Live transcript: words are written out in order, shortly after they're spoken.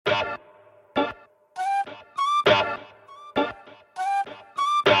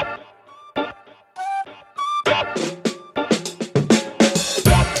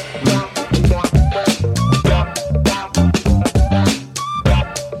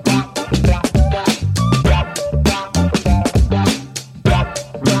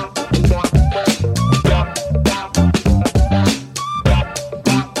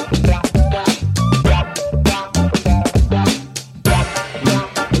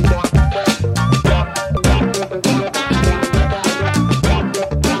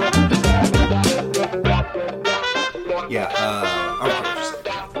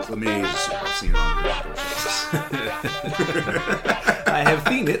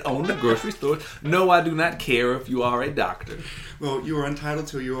that own the grocery store. No, I do not care if you are a doctor. Well, you are entitled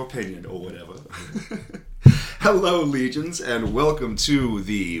to your opinion or whatever. Hello, Legions, and welcome to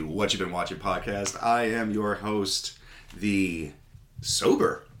the What You Been Watching podcast. I am your host, the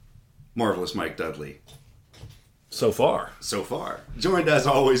sober, marvelous Mike Dudley. So far. Joined as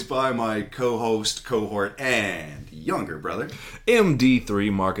always by my co-host, cohort, and younger brother,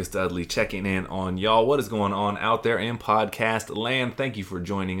 MD3 Marcus Dudley, checking in on y'all. What is going on out there in podcast land? Thank you for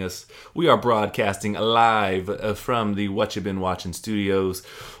joining us. We are broadcasting live from the What You Been Watching studios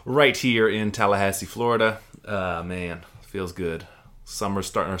right here in Tallahassee, Florida. Man, feels good. Summer's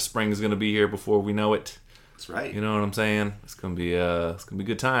starting, our spring is going to be here before we know it. That's right. You know what I'm saying? It's gonna be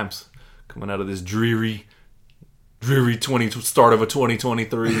good times coming out of this dreary start of a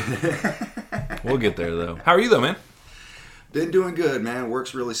 2023. We'll get there though. How are you though, man? Been doing good, man.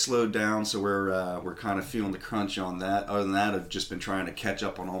 Work's really slowed down, so we're kind of feeling the crunch on that. Other than that, I've just been trying to catch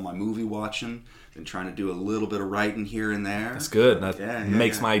up on all my movie watching. Been trying to do a little bit of writing here and there. That's good. That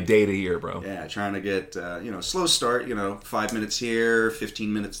makes my day to hear, bro. Yeah, trying to get slow start. 5 minutes here,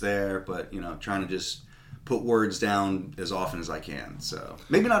 15 minutes there, but trying to just put words down as often as I can. So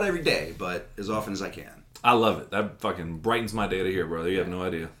maybe not every day, but as often as I can. I love it. That fucking brightens my day to hear, brother. You have no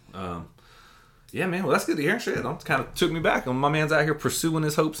idea. Yeah, man. Well, that's good to hear. Shit, that kind of took me back. My man's out here pursuing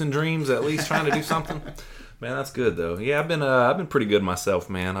his hopes and dreams, at least trying to do something. Man, that's good though. Yeah, I've been pretty good myself,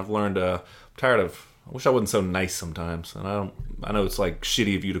 man. I've learned. I'm tired of. I wish I wasn't so nice sometimes. And I know it's like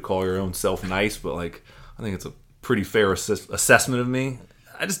shitty of you to call your own self nice, but like I think it's a pretty fair assessment of me.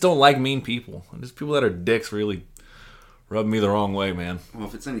 I just don't like mean people. Just people that are dicks really rub me the wrong way, man. Well,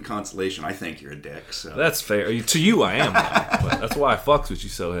 if it's any consolation, I think you're a dick. So that's fair. To you, I am. But that's why I fucks with you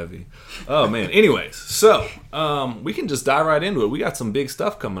so heavy. Oh man. Anyways, so we can just dive right into it. We got some big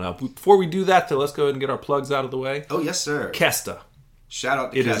stuff coming up. Before we do that, though, let's go ahead and get our plugs out of the way. Oh yes, sir. Kesta. Shout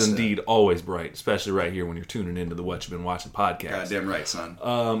out to It Kesta. is indeed always bright, especially right here when you're tuning into the What You Been Watching podcast. Goddamn right, son.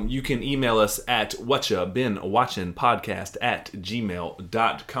 You can email us at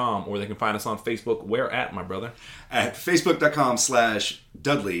whatchabeenwatchingpodcast@gmail.com, or they can find us on Facebook. Where at, my brother? At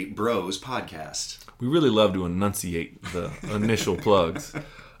facebook.com/Dudley Bros Podcast. We really love to enunciate the initial plugs.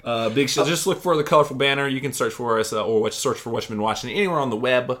 Big shit. Just look for the colorful banner. You can search for us or search for What You've Been Watching anywhere on the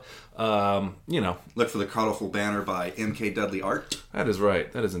web. Look for the colorful banner by MK Dudley Art. That is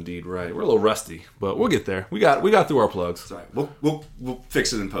right. That is indeed right. We're a little rusty, but we'll get there. We got through our plugs. Sorry, we'll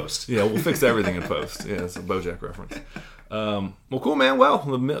fix it in post. Yeah, we'll fix everything in post. Yeah, it's a BoJack reference. Well, cool, man. Well,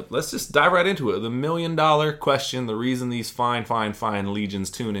 let's just dive right into it. The $1 million question. The reason these fine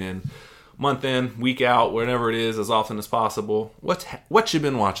legions tune in. Month in, week out, whenever it is, as often as possible. What you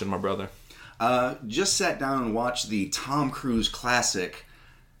been watching, my brother? Just sat down and watched the Tom Cruise classic,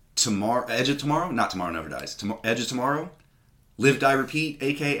 Edge of Tomorrow? Not Tomorrow Never Dies. Edge of Tomorrow? Live, Die, Repeat,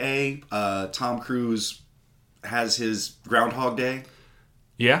 a.k.a. Tom Cruise has his Groundhog Day.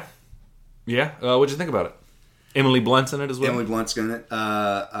 Yeah. What'd you think about it? Emily Blunt's in it as well? Emily Blunt's in it.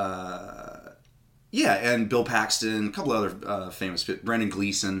 Yeah, and Bill Paxton, a couple other famous, Brendan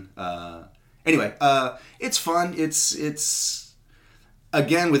Gleeson. Anyway, it's fun. It's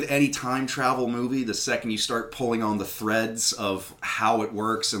again, with any time travel movie, the second you start pulling on the threads of how it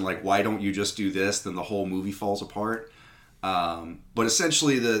works and like, why don't you just do this, then the whole movie falls apart. But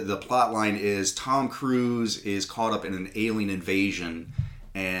essentially the plot line is Tom Cruise is caught up in an alien invasion,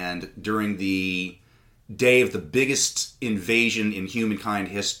 and during the day of the biggest invasion in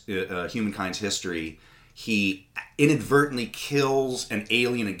humankind's history, he inadvertently kills an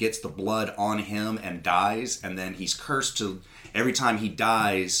alien and gets the blood on him and dies, and then he's cursed to every time he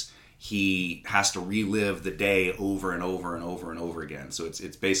dies he has to relive the day over and over and over and over again. So it's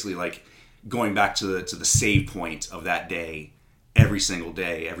basically like going back to the save point of that day every single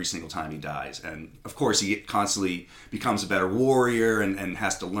day, every single time he dies. And of course he constantly becomes a better warrior and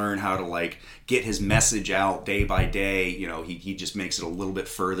has to learn how to like get his message out day by day. He just makes it a little bit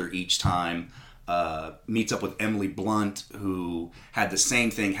further each time. Meets up with Emily Blunt, who had the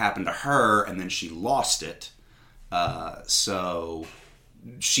same thing happen to her and then she lost it. So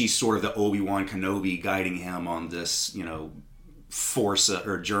she's sort of the Obi-Wan Kenobi guiding him on this, force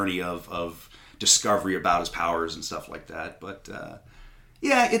or journey of discovery about his powers and stuff like that. But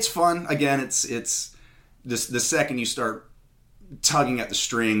yeah, it's fun. Again, it's the second you start tugging at the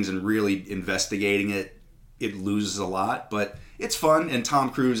strings and really investigating it, it loses a lot. But it's fun, and Tom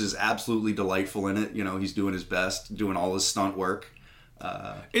Cruise is absolutely delightful in it. He's doing his best, doing all his stunt work.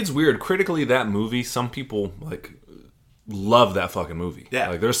 It's weird. Critically, that movie, some people love that fucking movie.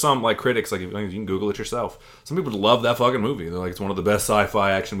 Yeah. There's some critics, you can Google it yourself. Some people love that fucking movie. They're like, it's one of the best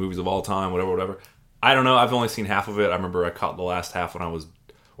sci-fi action movies of all time, whatever. I don't know. I've only seen half of it. I remember I caught the last half when I was,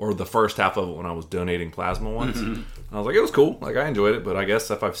 or the first half of it when I was donating plasma once. And I was like, it was cool. Like, I enjoyed it, but I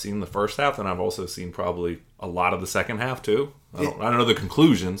guess if I've seen the first half, then I've also seen probably a lot of the second half too. I don't know the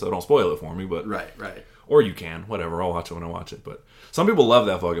conclusion, so don't spoil it for me. But Right. Or you can, whatever. I'll watch it when I watch it. But some people love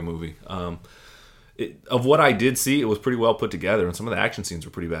that fucking movie. Of what I did see, it was pretty well put together, and some of the action scenes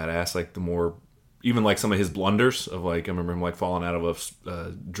were pretty badass. Like even like some of his blunders of like, I remember him like falling out of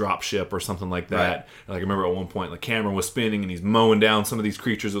a drop ship or something like that. Right. Like I remember at one point the camera was spinning and he's mowing down some of these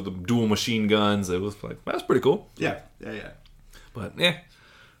creatures with the dual machine guns. It was like, that's pretty cool. Yeah. But yeah.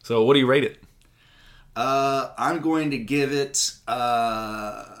 So what do you rate it? I'm going to give it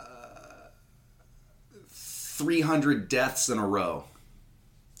 300 deaths in a row.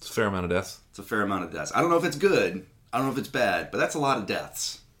 It's a fair amount of deaths. It's a fair amount of deaths. I don't know if it's good. I don't know if it's bad, but that's a lot of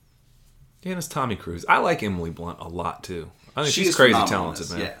deaths. Yeah, and it's Tommy Cruise. I like Emily Blunt a lot too. I think She's she's crazy phenomenal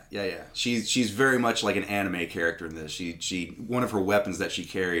talented, man. Yeah. She's very much like an anime character in this. She one of her weapons that she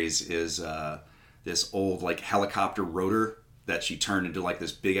carries is this old like helicopter rotor that she turned into like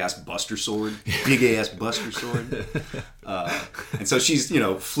this big ass buster sword. And so she's,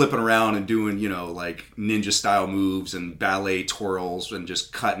 flipping around and doing, like ninja style moves and ballet twirls and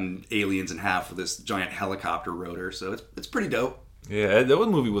just cutting aliens in half with this giant helicopter rotor. So it's pretty dope. Yeah, that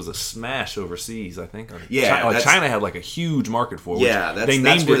movie was a smash overseas, I think. Yeah. China had like a huge market for it. Yeah, that's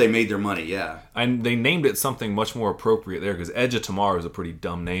where they made their money, yeah. And they named it something much more appropriate there, because Edge of Tomorrow is a pretty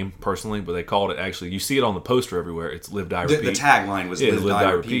dumb name, personally, but they called it, actually, you see it on the poster everywhere, it's Live, Die, Repeat. The tagline was Live,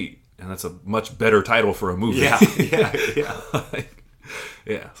 Die, Repeat. And that's a much better title for a movie. Yeah.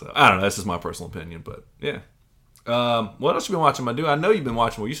 Yeah, so I don't know, that's just my personal opinion, but yeah. What else you been watching, my dude? I know you've been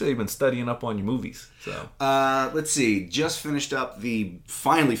watching. Well, you said you've been studying up on your movies. So let's see. Just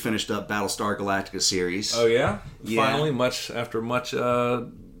finally finished up Battlestar Galactica series. Oh yeah, finally, after much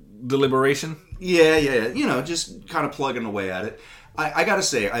deliberation. Yeah. Just kind of plugging away at it. I gotta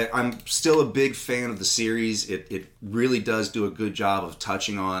say, I'm still a big fan of the series. It really does do a good job of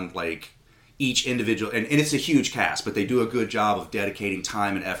touching on like each individual, and it's a huge cast, but they do a good job of dedicating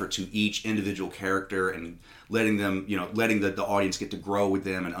time and effort to each individual character and letting them, letting the audience get to grow with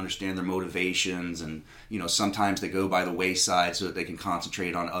them and understand their motivations. And, sometimes they go by the wayside so that they can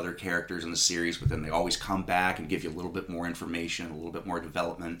concentrate on other characters in the series, but then they always come back and give you a little bit more information, a little bit more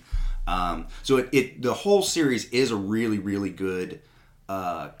development. So the whole series is a really, really good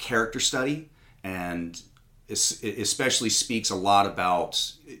character study, and it especially speaks a lot about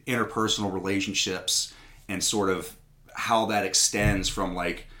interpersonal relationships and sort of how that extends from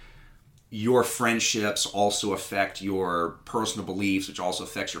like your friendships also affect your personal beliefs, which also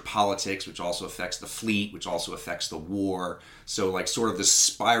affects your politics, which also affects the fleet, which also affects the war. So like sort of this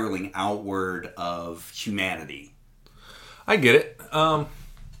spiraling outward of humanity. I get it.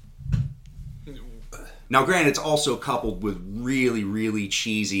 Now, granted, it's also coupled with really, really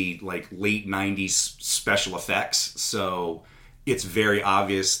cheesy, like late 90s special effects. So it's very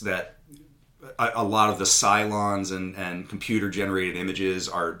obvious that a lot of the Cylons and computer-generated images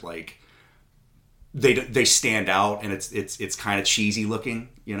are like, they stand out, and it's kind of cheesy looking,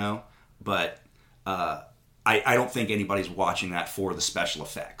 But I don't think anybody's watching that for the special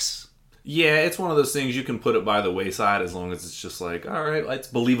effects. Yeah, it's one of those things you can put it by the wayside as long as it's just like, all right, it's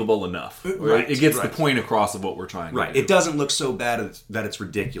believable enough. Right. It gets the point across of what we're trying to do. It doesn't look so bad that it's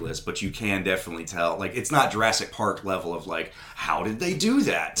ridiculous, but you can definitely tell. Like, it's not Jurassic Park level of like, how did they do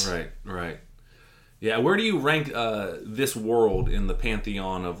that? Right. Yeah, where do you rank this world in the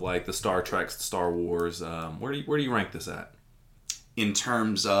pantheon of like the Star Trek, Star Wars? Where do you rank this at? In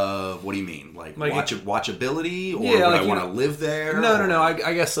terms of, what do you mean? Like watchability? Or yeah, would I want to live there? No.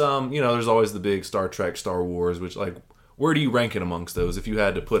 I guess, there's always the big Star Trek, Star Wars, which, like, where do you rank it amongst those? If you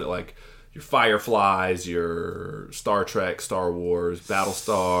had to put it, like, your Fireflies, your Star Trek, Star Wars,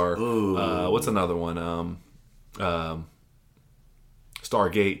 Battlestar. What's another one?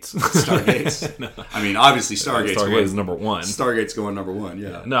 Stargates. No. I mean, obviously Stargate is number one. Stargate's going number one,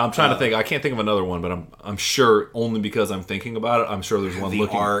 yeah. No, I'm trying to think. I can't think of another one, but I'm sure, only because I'm thinking about it, I'm sure there's one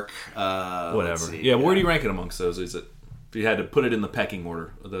looking. The Ark. Whatever. Yeah, where do you rank it amongst those? Is it, if you had to put it in the pecking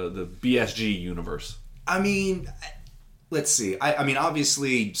order, the BSG universe? I mean, let's see. I mean,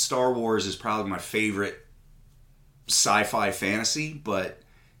 obviously, Star Wars is probably my favorite sci-fi fantasy, but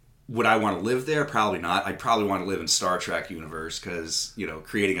would I want to live there? Probably not. I'd probably want to live in Star Trek universe because,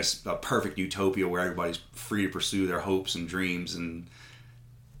 creating a perfect utopia where everybody's free to pursue their hopes and dreams and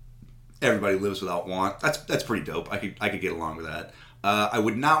everybody lives without want. That's pretty dope. I could get along with that. I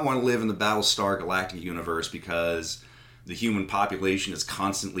would not want to live in the Battlestar Galactica universe because the human population is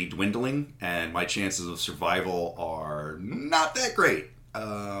constantly dwindling and my chances of survival are not that great.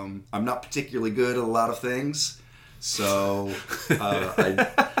 I'm not particularly good at a lot of things. So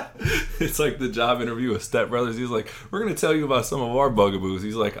It's like the job interview with Step Brothers. He's like, we're going to tell you about some of our bugaboos.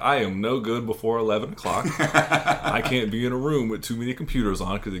 He's like, I am no good before 11 o'clock. I can't be in a room with too many computers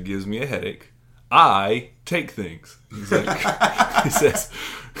on because it gives me a headache. I take things. He's like,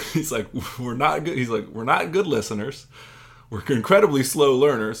 he's like, we're not good. He's like, we're not good listeners. We're incredibly slow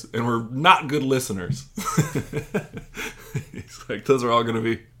learners, and we're not good listeners. He's like, those are all going to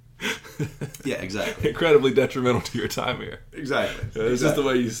be yeah, exactly. incredibly detrimental to your time here. Exactly. It's just the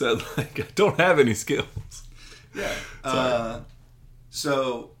way you said, like, I don't have any skills. Yeah.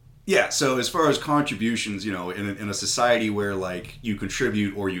 So as far as contributions, you know, in a society where like you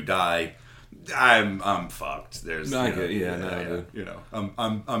contribute or you die, I'm fucked. There's dude. You know,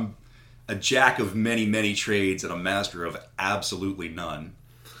 I'm a jack of many, many trades and a master of absolutely none.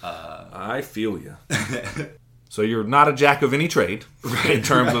 I feel you. So you're not a jack of any trade in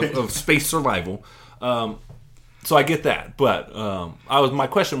terms of space survival. So I get that, but my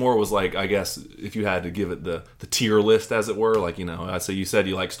question more was like, I guess if you had to give it the tier list, as it were, like, you know, so you said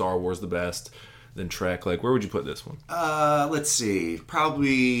you like Star Wars the best, then Trek. Like, where would you put this one? Let's see,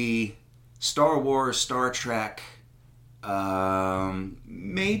 probably Star Wars, Star Trek,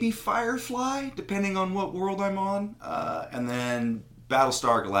 maybe Firefly, depending on what world I'm on, and then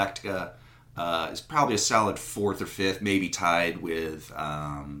Battlestar Galactica is probably a solid fourth or fifth, maybe tied with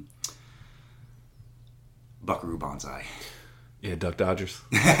Buckaroo Banzai. Yeah, Duck Dodgers.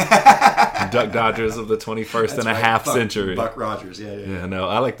 Duck Dodgers of the 21st and a half century. Buck Rogers, yeah. Yeah, no,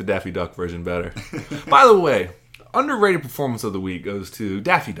 I like the Daffy Duck version better. By the way, underrated performance of the week goes to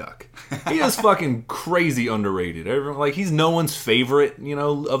Daffy Duck. He is fucking crazy underrated. Everyone, like, he's no one's favorite, you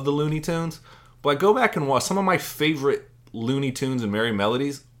know, of the Looney Tunes. But go back and watch some of my favorite Looney Tunes and Merry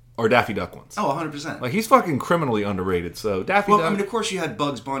Melodies are Daffy Duck ones. Oh, 100%. Like, he's fucking criminally underrated. So Daffy Duck. I mean, of course, you had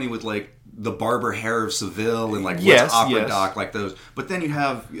Bugs Bunny with like the Barber Hair of Seville and like What's Opera Doc, like those. But then you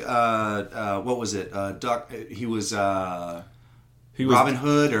have what was it? Duck. He was Robin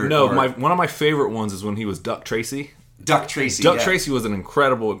Hood or no? One of my favorite ones is when he was Duck Tracy. Duck Tracy. Duck Tracy was an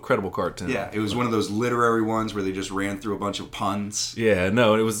incredible cartoon. Yeah, it was one of those literary ones where they just ran through a bunch of puns. Yeah,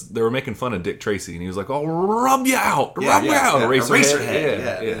 no, they were making fun of Dick Tracy, and he was like, "Oh, rub you out,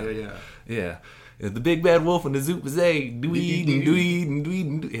 Eraserhead." Yeah. The big bad wolf and the zoop was a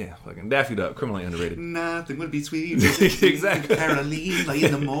yeah, fucking Daffy Duck, criminally underrated. Nothing would be sweet. Exactly. Caroline late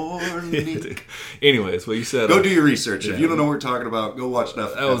in the morning. Anyways, what you said. Go do your research. If you don't know what we're talking about, go watch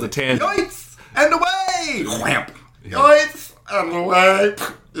Duffy. That was a tangent. Yoinks and away. Whamp. Yoinks and away.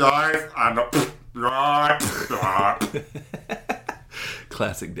 Yoinks and away.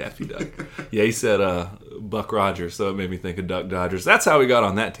 Classic Daffy Duck. Yeah, he said Buck Rogers, so it made me think of Duck Dodgers. That's how we got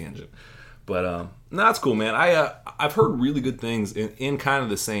on that tangent. But no, that's cool, man. I've heard really good things in kind of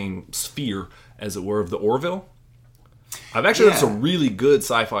the same sphere, as it were, of the Orville. I've actually heard it's a really good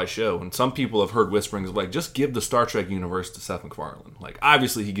sci-fi show, and some people have heard whisperings of like, just give the Star Trek universe to Seth MacFarlane. Like,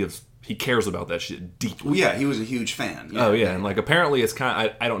 obviously he cares about that shit deeply. Well, yeah, he was a huge fan. Yeah. Oh yeah, and like apparently it's kind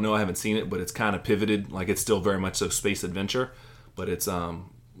of, I don't know, I haven't seen it, but it's kind of pivoted. Like, it's still very much so space adventure, but it's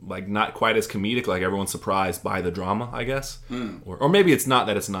like not quite as comedic. Like, everyone's surprised by the drama, I guess, or maybe it's not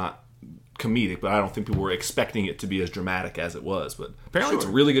that it's not comedic, but I don't think people were expecting it to be as dramatic as it was. But apparently it's a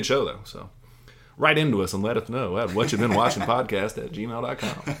really good show, though. So write into us and let us know at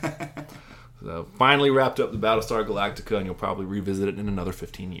whatyoubeenwatchingpodcast@gmail.com. So finally wrapped up the Battlestar Galactica, and you'll probably revisit it in another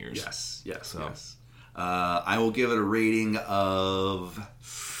 15 years. Yes. I will give it a rating of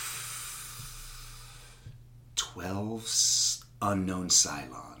 12 unknown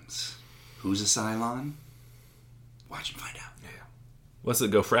Cylons. Who's a Cylon? Watch and find out. What's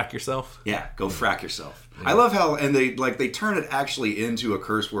it, go frack yourself? Yeah, go frack yourself. Yeah. I love how, and they turn it actually into a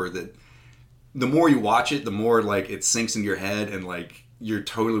curse word that the more you watch it, the more like it sinks into your head, and like you're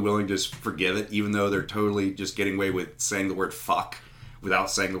totally willing to just forgive it, even though they're totally just getting away with saying the word fuck without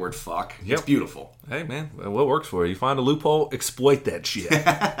saying the word fuck. Yep. It's beautiful. Hey man, what works for you? You find a loophole, exploit that shit.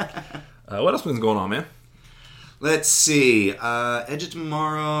 What else been going on, man? Let's see. Edge of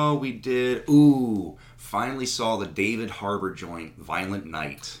Tomorrow, we did. Finally saw the David Harbour joint, Violent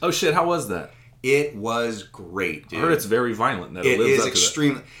Night. Oh shit, how was that? It was great, dude. I heard it's very violent. It is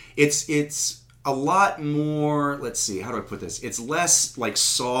extremely. It's a lot more. Let's see, how do I put this? It's less like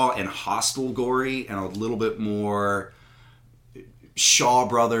Saw and Hostel gory, and a little bit more Shaw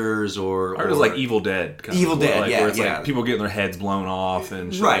Brothers or. I heard it was like Evil Dead. Evil Dead, like, where it's like people getting their heads blown off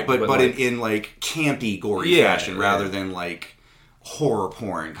and shit. Right, but like, in like campy gory fashion rather than like horror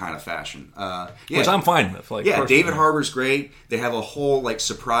porn kind of fashion. Which I'm fine with. Like, David Harbour's great. They have a whole like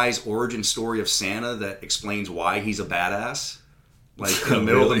surprise origin story of Santa that explains why he's a badass. like in the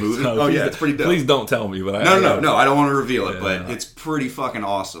middle of the movie. No, oh yeah, it's pretty dope. Please don't tell me, but No, I don't want to reveal it, but it's pretty fucking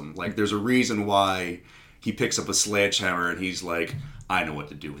awesome. Like, there's a reason why he picks up a sledgehammer and he's like, I know what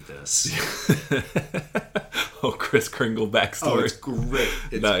to do with this. Oh, Kris Kringle backstory. Oh, it's great.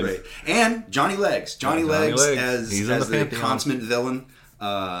 It's great. And Johnny Legs. Johnny Legs as the consummate villain.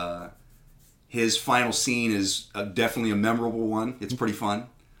 His final scene is definitely a memorable one. It's pretty fun.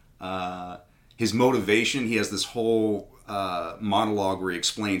 His motivation, he has this whole monologue where he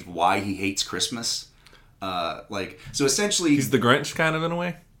explains why he hates Christmas. So essentially... He's the Grinch, kind of, in a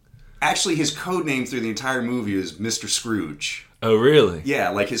way? Actually, his code name through the entire movie is Mr. Scrooge. Oh, really? Yeah,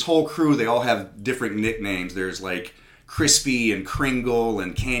 like his whole crew, they all have different nicknames. There's like Crispy and Kringle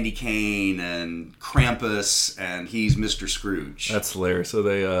and Candy Cane and Krampus, and he's Mr. Scrooge. That's hilarious. So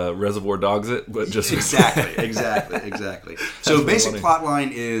they Reservoir Dogs it, but just... Exactly. So basic plot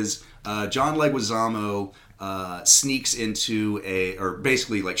line is John Leguizamo sneaks into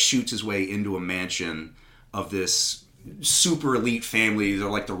basically like shoots his way into a mansion of this super elite family. They're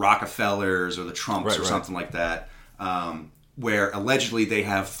like the Rockefellers or the Trumps or something like that. Where allegedly they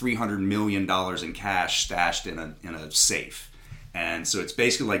have $300 million in cash stashed in a safe. And so it's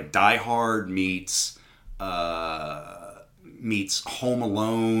basically like Die Hard meets Home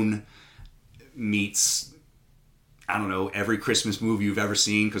Alone meets, I don't know, every Christmas movie you've ever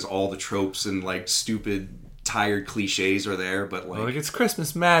seen, because all the tropes and like stupid tired cliches are there, but like it's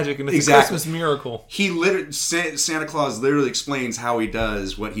Christmas magic and it's a Christmas miracle. He literally, Santa Claus literally explains how he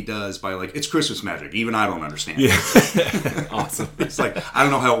does what he does by like, it's Christmas magic. Even I don't understand. Yeah, awesome. It's like, I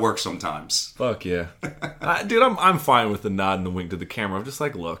don't know how it works sometimes. Fuck yeah, dude. I'm fine with the nod and the wink to the camera. I'm just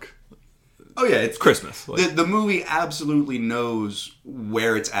like, look. Oh yeah, it's Christmas. Like, the movie absolutely knows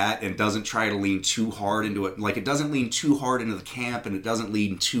where it's at and doesn't try to lean too hard into it. Like, it doesn't lean too hard into the camp and it doesn't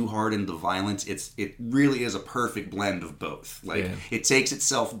lean too hard into the violence. It really is a perfect blend of both. Like, it takes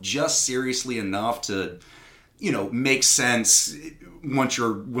itself just seriously enough to, make sense once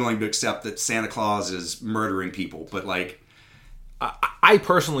you're willing to accept that Santa Claus is murdering people. But like, I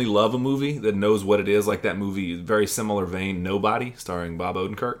personally love a movie that knows what it is. Like that movie, very similar vein, Nobody, starring Bob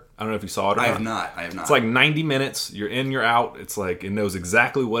Odenkirk. I don't know if you saw it or not. I have not. It's like 90 minutes. You're in, you're out. It's like, it knows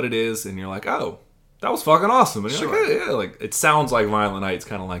exactly what it is. And you're like, oh, that was fucking awesome. And you're like, yeah. Like, it sounds like Violent Nights,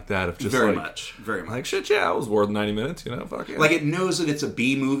 kind of like that. If just very much. Like, shit, yeah, I was worth 90 minutes, fuck yeah. Like, it knows that it's a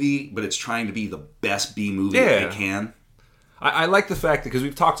B movie, but it's trying to be the best B movie it can. I like the fact that, because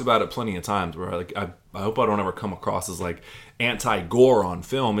we've talked about it plenty of times, where like I hope I don't ever come across as like anti-gore on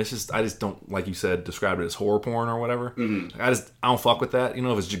film. It's just, I just don't, like you said, describe it as horror porn or whatever. Mm-hmm. I don't fuck with that.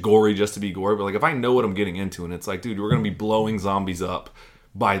 If it's gory just to be gory, but like if I know what I'm getting into, and it's like, dude, we're gonna be blowing zombies up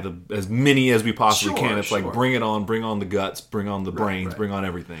by as many as we possibly can. It's like, bring it on, bring on the guts, bring on the brains, bring on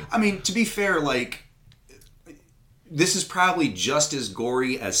everything. I mean, to be fair, like, this is probably just as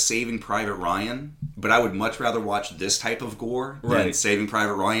gory as Saving Private Ryan, but I would much rather watch this type of gore than Saving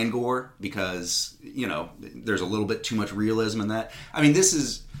Private Ryan gore, because, there's a little bit too much realism in that. I mean, this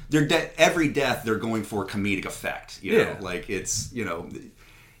is, every death they're going for comedic effect. You know? Like, it's,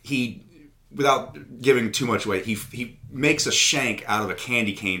 he, without giving too much away, he makes a shank out of a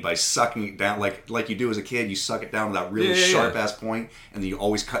candy cane by sucking it down, like you do as a kid. You suck it down to that really sharp-ass point, and then you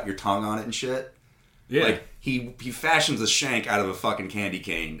always cut your tongue on it and shit. Yeah. Like, he fashions a shank out of a fucking candy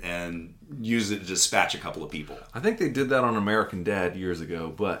cane and uses it to dispatch a couple of people. I think they did that on American Dad years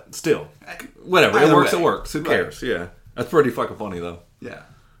ago, but still. Whatever. It works, it works. Who cares? Yeah. That's pretty fucking funny, though. Yeah.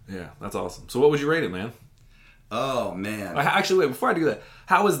 Yeah, that's awesome. So what would you rate it, man? Oh, man. Actually, wait, before I do that,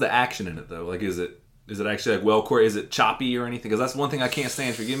 how is the action in it, though? Like, is it actually, like, well-core? Is it choppy or anything? Because that's one thing I can't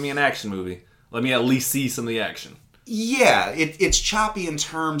stand. For give me an action movie, let me at least see some of the action. Yeah, it's choppy in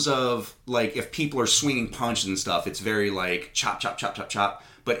terms of, like, if people are swinging punches and stuff, it's very, like, chop, chop, chop, chop, chop.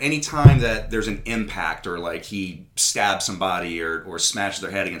 But anytime that there's an impact, or, like, he stabs somebody or smashes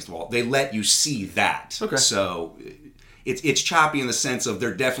their head against the wall, they let you see that. Okay. So it's choppy in the sense of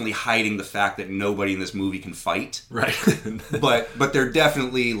they're definitely hiding the fact that nobody in this movie can fight. Right. but they're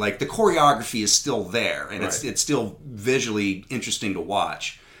definitely, like, the choreography is still there, and it's still visually interesting to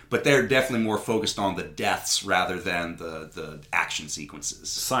watch. But they're definitely more focused on the deaths rather than the action sequences.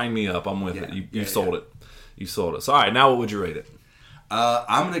 Sign me up. I'm with it. You sold it. You sold it. So, all right, now what would you rate it?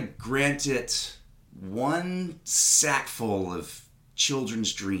 I'm going to grant it one sackful of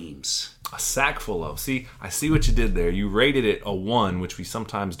children's dreams. A sackful of. See, I see what you did there. You rated it a 1, which we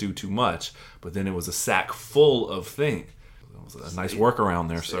sometimes do too much, but then it was a sack full of things. A nice workaround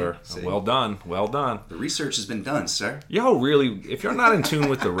there, sir. Well done. Well done. The research has been done, sir. Y'all really, if you're not in tune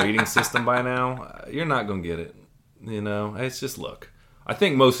with the rating system by now, you're not going to get it. It's just, look. I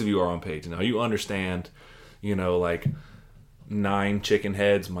think most of you are on page now. You understand, like, 9 chicken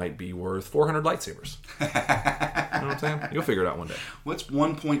heads might be worth 400 lightsabers. You know what I'm saying? You'll figure it out one day. What's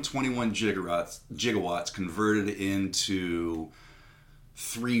 1.21 gigawatts converted into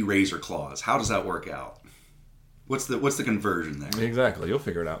 3 razor claws? How does that work out? What's the conversion there? Exactly. You'll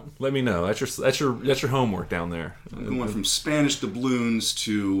figure it out. Let me know. That's your homework down there. I'm going from Spanish doubloons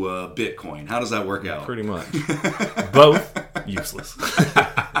to Bitcoin. How does that work out? Pretty much. Both useless.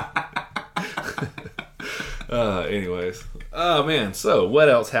 Anyways. Oh man. So what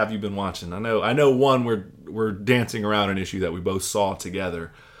else have you been watching? I know one we're dancing around an issue that we both saw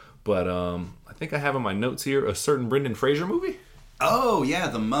together, but I think I have in my notes here a certain Brendan Fraser movie. Oh yeah,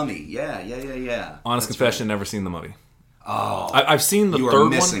 The Mummy. Yeah. Honest confession, never seen The Mummy. Oh, I've seen the third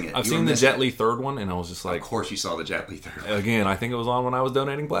one. It. I've seen the Jet Li third one, and I was just like, of course you saw the Jet Li third one. Again, I think it was on when I was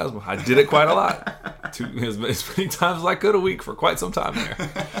donating plasma. I did it quite a lot, as many times as I could a week for quite some time there.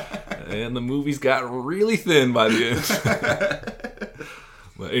 And the movies got really thin by the end.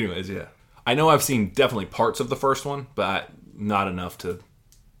 But anyways, yeah, I know I've seen definitely parts of the first one, but not enough to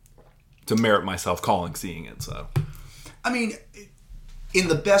merit myself seeing it. So, I mean, in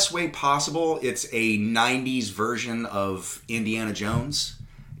the best way possible, it's a 90s version of Indiana Jones.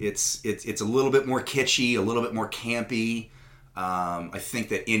 It's a little bit more kitschy, a little bit more campy. I think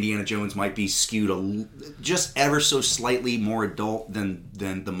that Indiana Jones might be skewed just ever so slightly more adult than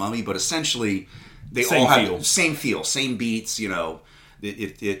The Mummy, but essentially they all have the same feel, same beats. You know,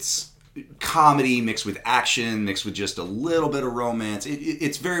 it's comedy mixed with action, mixed with just a little bit of romance.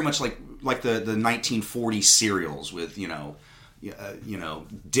 It's very much like the 1940s serials with not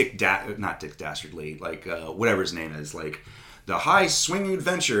Dick Dastardly, like whatever his name is, like the high swinging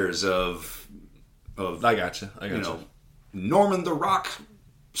adventures of I gotcha. Norman the Rock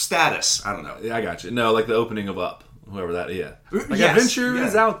status. I don't know. Yeah, I gotcha. No, like the opening of Up. Whoever that, yeah. Like Adventure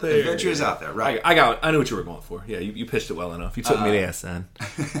is out there. Adventure is out there, right. I knew what you were going for. Yeah, you pitched it well enough. You took me there, son.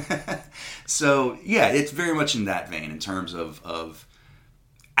 So, yeah, it's very much in that vein in terms of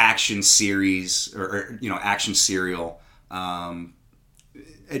action series or action serial.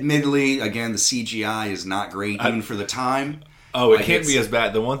 Admittedly, again, the CGI is not great even for the time. Oh, it can't be as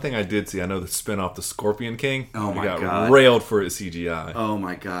bad. The one thing I did see, I know the spin-off, The Scorpion King. Oh, my God. Got railed for its CGI. Oh,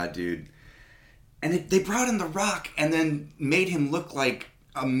 my God, dude. And they brought in The Rock and then made him look like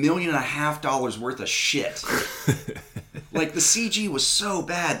 $1.5 million worth of shit. Like, the CG was so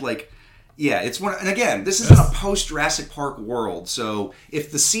bad. Like, yeah, it's one. And again, this is in a post-Jurassic Park world. So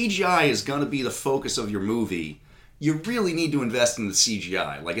if the CGI is going to be the focus of your movie, you really need to invest in the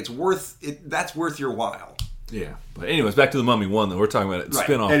CGI. Like, that's worth your while. Yeah. But anyways, back to The Mummy 1, though. We're talking about it. Right.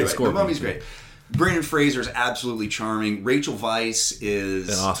 Spin-off anyway, The Scorpion. The Mummy's great. Brendan Fraser is absolutely charming. Rachel Weisz is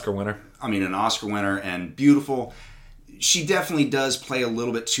an Oscar winner. An Oscar winner and beautiful. She definitely does play a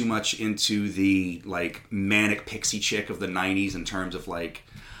little bit too much into the like manic pixie chick of the 90s in terms of like,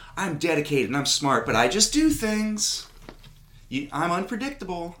 I'm dedicated and I'm smart, but I just do things. I'm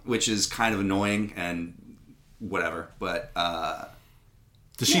unpredictable, which is kind of annoying and whatever. But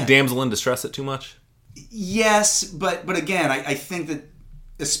does she damsel in distress it too much? Yes, but again, I think that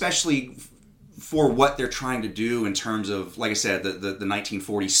especially for what they're trying to do in terms of, like I said, the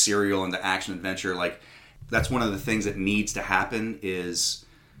 1940s serial and the action adventure, like that's one of the things that needs to happen is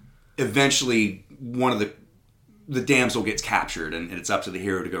eventually one of the damsel gets captured and it's up to the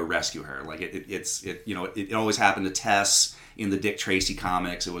hero to go rescue her. Like it always happened to Tess in the Dick Tracy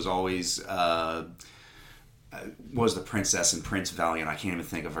comics. It was always was the princess in Prince Valiant. I can't even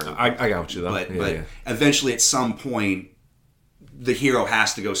think of her. I got you though. But eventually at some point the hero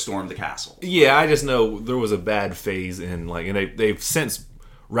has to go storm the castle. Yeah, I just know there was a bad phase in like, and they've since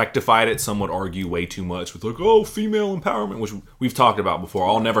rectified it. Some would argue way too much with like, oh, female empowerment, which we've talked about before.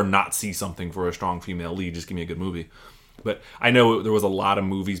 I'll never not see something for a strong female lead. Just give me a good movie. But I know there was a lot of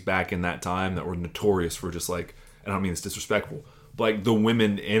movies back in that time that were notorious for just like, and I don't mean it's disrespectful, but like the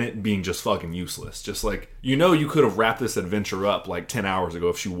women in it being just fucking useless. Just like, you could have wrapped this adventure up like 10 hours ago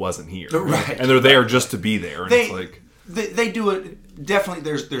if she wasn't here. Right. And they're there just to be there. And it's like... They do it. Definitely,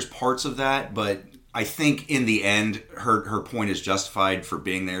 there's parts of that, but I think in the end, her point is justified for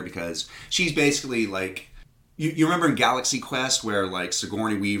being there because she's basically like, you remember in Galaxy Quest where like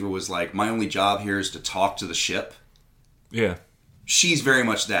Sigourney Weaver was like, my only job here is to talk to the ship. Yeah. She's very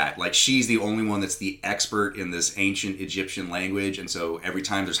much that. Like, she's the only one that's the expert in this ancient Egyptian language, and so every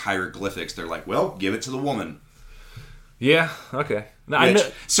time there's hieroglyphics, they're like, well, give it to the woman. Yeah, okay.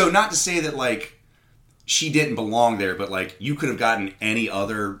 So not to say that like she didn't belong there, but like you could have gotten any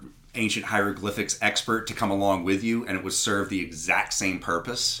other ancient hieroglyphics expert to come along with you and it would serve the exact same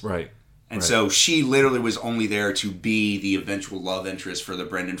purpose. Right. And so she literally was only there to be the eventual love interest for the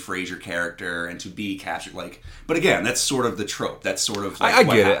Brendan Fraser character and to be captured. Like, but again, that's sort of the trope. That's sort of like I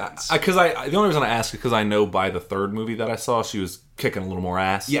what get happens. it. Because the only reason I ask is because I know by the third movie that I saw, she was kicking a little more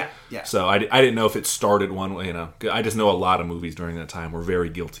ass. Yeah. So I didn't know if it started one way. I just know a lot of movies during that time were very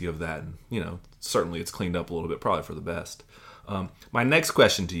guilty of that, and certainly it's cleaned up a little bit, probably for the best. My next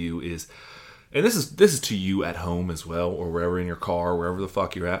question to you is, and this is to you at home as well, or wherever in your car, wherever the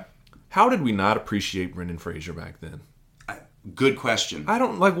fuck you're at. How did we not appreciate Brendan Fraser back then? Good question. I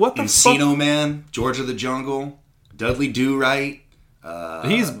don't like what the Encino fuck? Man, George of the Jungle, Dudley Do-Right.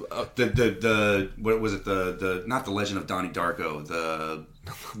 He's the what was it? The not the Legend of Donnie Darko.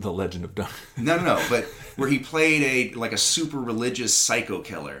 the Legend of Don. No. But where he played a super religious psycho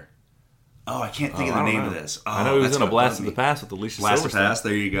killer. Oh, I can't think of the name of this. Oh, I know he was in a Blast of the Past with Alicia Silverstone. Blast of the Past.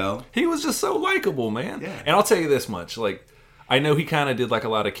 There you go. He was just so likable, man. Yeah. And I'll tell you this much, like, I know he kind of did like a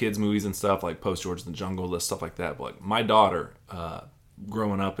lot of kids movies and stuff, like post George of the Jungle, stuff like that. But like my daughter,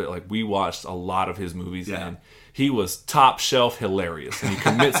 growing up, we watched a lot of his movies, and he was top shelf hilarious, and he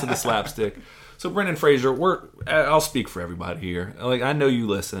commits to the slapstick. So Brendan Fraser, I'll speak for everybody here. Like, I know you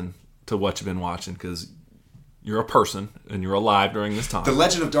listen to what you've been watching because you're a person and you're alive during this time. The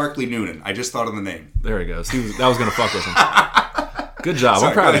Legend of Darkly Noonan. I just thought of the name. There he goes. That was going to fuck with him. Good job. Sorry,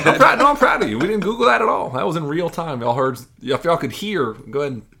 I'm proud of you. I'm proud of you. We didn't Google that at all. That was in real time. Y'all heard. If y'all could hear, go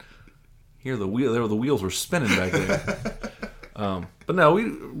ahead and hear the wheel. The wheels were spinning back there. But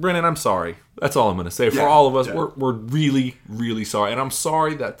no, Brennan, I'm sorry. That's all I'm going to say. For all of us, we're really, really sorry. And I'm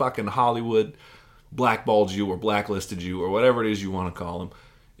sorry that fucking Hollywood blackballed you or blacklisted you or whatever it is you want to call them.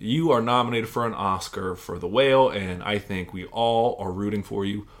 You are nominated for an Oscar for The Whale, and I think we all are rooting for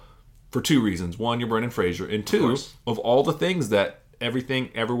you for two reasons. One, you're Brendan Fraser. And two, of all the things that Everything,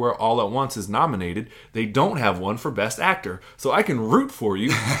 Everywhere, All at Once is nominated, they don't have one for Best Actor. So I can root for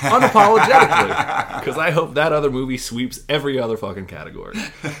you unapologetically because I hope that other movie sweeps every other fucking category.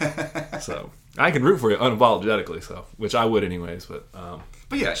 So I can root for you unapologetically, which I would anyways. But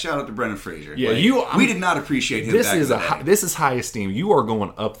yeah, shout out to Brendan Fraser. Yeah, we did not appreciate him. This is high esteem. You are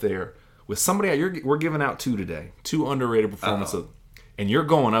going up there with somebody. We're giving out two today, two underrated performances, and you're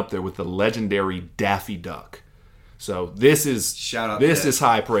going up there with the legendary Daffy Duck. So this is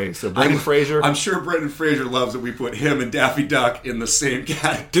high praise. So Brendan Fraser, I'm sure Brendan Fraser loves that we put him and Daffy Duck in the same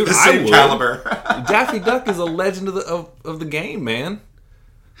caliber. Daffy Duck is a legend of the game, man.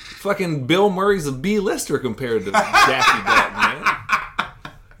 Fucking Bill Murray's a B-lister compared to Daffy Duck, man.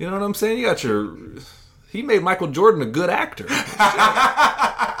 You know what I'm saying? He made Michael Jordan a good actor.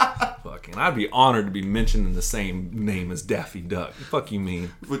 Fucking, I'd be honored to be mentioned in the same name as Daffy Duck. The fuck you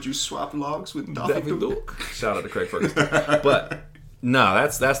mean? Would you swap logs with Daffy Duck? Shout out to Craig Ferguson. But no,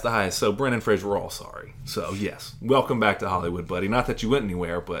 that's the highest. So Brendan Fraser, we're all sorry. So yes, welcome back to Hollywood, buddy. Not that you went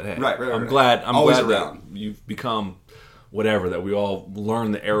anywhere, but hey, I'm glad that you've become whatever, that we all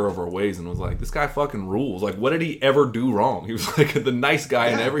learned the error of our ways and was like, this guy fucking rules. Like, what did he ever do wrong? He was like the nice guy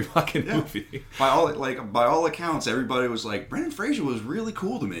in every fucking movie. By all accounts, everybody was like, Brendan Fraser was really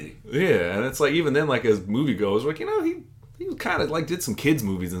cool to me. Yeah, and it's like, even then, like, as movie goes, like, he kind of like did some kids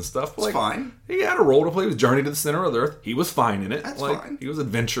movies and stuff. But, it's fine. He had a role to play. He was Journey to the Center of the Earth. He was fine in it. That's fine. He was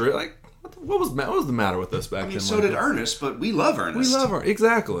adventurous. Like, what was the matter with us back then? So did Ernest, but we love Ernest. We love her.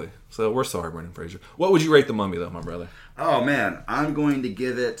 Exactly. So we're sorry, Brendan Fraser. What would you rate The Mummy, though, my brother? Oh, man. I'm going to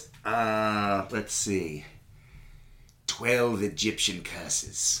give it, let's see, 12 Egyptian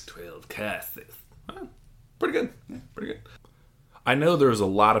curses. 12 curses. Pretty good. Yeah, pretty good. I know there's a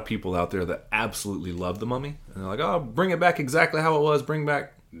lot of people out there that absolutely love The Mummy. And they're like, oh, bring it back exactly how it was. Bring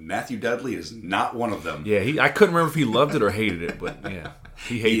back... Matthew Dudley is not one of them. Yeah, I couldn't remember if he loved it or hated it, but yeah,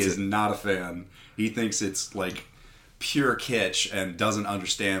 he hates it. He is not a fan. He thinks it's like pure kitsch and doesn't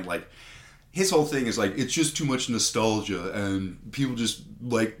understand. Like, his whole thing is like, it's just too much nostalgia and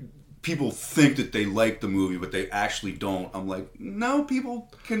people think that they like the movie, but they actually don't. I'm like, no, people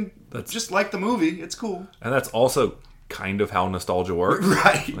can just like the movie. It's cool. And that's also kind of how nostalgia works.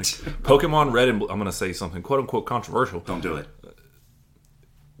 Right. Like, Pokemon Red and Blue, I'm going to say something quote unquote controversial. Don't do it.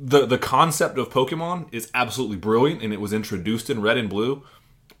 The concept of Pokemon is absolutely brilliant, and it was introduced in Red and Blue.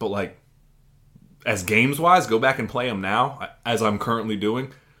 But, like, as games-wise, go back and play them now, as I'm currently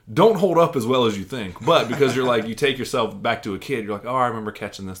doing. Don't hold up as well as you think. But because you're like, you take yourself back to a kid, you're like, oh, I remember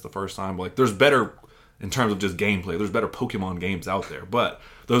catching this the first time. Like, there's better, in terms of just gameplay, there's better Pokemon games out there. But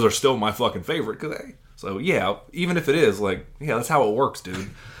those are still my fucking favorite. So, yeah, even if it is, like, yeah, that's how it works,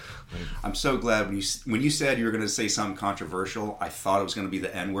 dude. I'm so glad when you said you were going to say something controversial, I thought it was going to be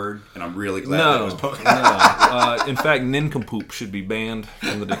the N-word, and I'm really glad that it was Pokemon. In fact, nincompoop should be banned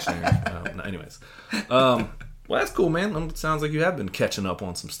from the dictionary. Anyways. Well, that's cool, man. It sounds like you have been catching up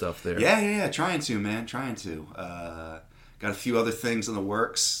on some stuff there. Yeah. Trying to, man. Trying to. Got a few other things in the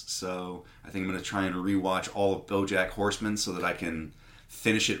works, so I think I'm going to try and rewatch all of BoJack Horseman so that I can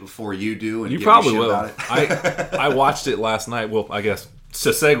finish it before you do. And you give probably me shit will. About it. I watched it last night. Well, I guess to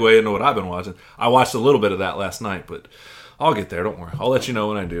segue into what I've been watching, I watched a little bit of that last night, but I'll get there. Don't worry. I'll let you know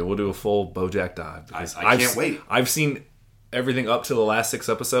when I do. We'll do a full BoJack dive. I can't wait. I've seen everything up to the last 6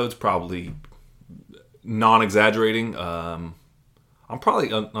 episodes, probably non-exaggerating. I'm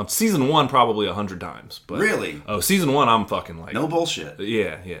probably on season 1 probably 100 times. But, really? Oh, season 1 I'm fucking like no bullshit.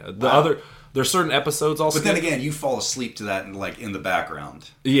 Yeah. Wow. There's certain episodes also. But then again, you fall asleep to that in the background.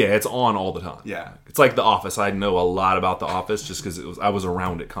 Yeah, it's on all the time. Yeah. It's like The Office. I know a lot about The Office just because I was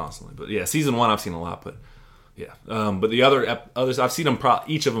around it constantly. But yeah, season 1 I've seen a lot, but yeah. But the others I've seen them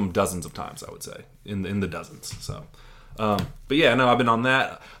each of them dozens of times, I would say, in the dozens. So. But yeah, no, I've been on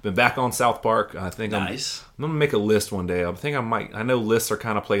that. I've been back on South Park. I think nice. I'm gonna make a list one day. I know lists are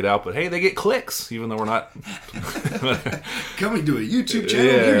kind of played out, but hey, they get clicks, even though we're not coming to a YouTube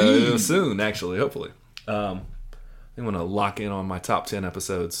channel. Yeah, soon, actually, hopefully. I'm gonna lock in on my top 10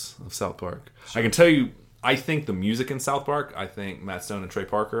 episodes of South Park. Sure. I can tell you, I think the music in South Park. I think Matt Stone and Trey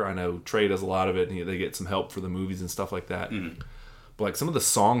Parker. I know Trey does a lot of it, and they get some help for the movies and stuff like that. But like some of the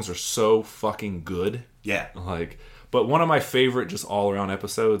songs are so fucking good. Yeah, But one of my favorite just all-around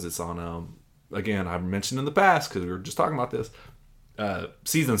episodes, it's on, again, I've mentioned in the past, because we were just talking about this,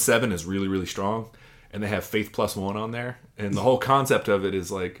 season 7 is really, really strong, and they have Faith Plus One on there, and the whole concept of it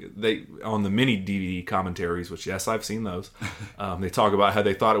is like, on the mini DVD commentaries, which, yes, I've seen those, they talk about how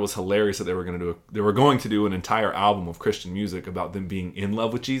they thought it was hilarious that they were going to do an entire album of Christian music about them being in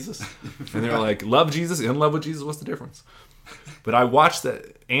love with Jesus, and they were like, love Jesus, in love with Jesus, what's the difference? But I watched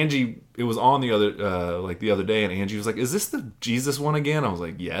that. Angie, it was on the other day, and Angie was like, "Is this the Jesus one again?" I was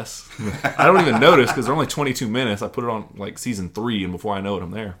like, "Yes." I don't even notice because they're only 22 minutes. I put it on like season 3, and before I know it,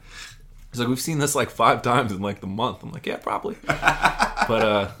 I'm there. He's like, "We've seen this like 5 times in like the month." I'm like, "Yeah, probably."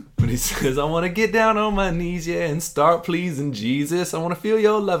 But when he says, "I want to get down on my knees, yeah, and start pleasing Jesus. I want to feel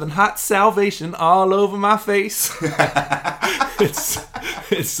your loving hot salvation all over my face."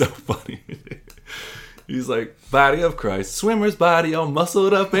 It's so funny. He's like, body of Christ, swimmer's body, all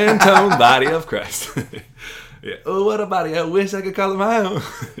muscled up and toned, body of Christ. Yeah. Oh, what a body, I wish I could call it my own.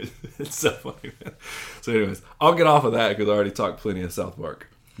 It's so funny, man. So anyways, I'll get off of that because I already talked plenty of South Park.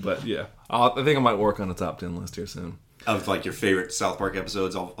 But yeah, I think I might work on a top 10 list here soon. Of like your favorite South Park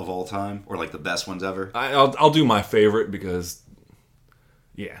episodes of all time? Or like the best ones ever? I'll do my favorite because,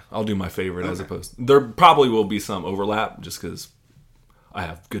 yeah, I'll do my favorite as opposed. There probably will be some overlap just because I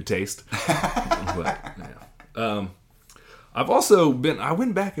have good taste. But, yeah. I've also I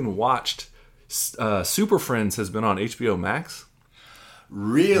went back and watched Superfriends has been on HBO Max.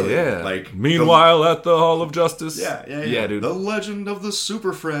 Really? Yeah. Like Meanwhile at the Hall of Justice. Yeah, dude. The Legend of the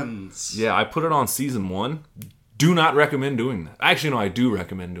Superfriends. Yeah, I put it on season 1. Do not recommend doing that. Actually, no, I do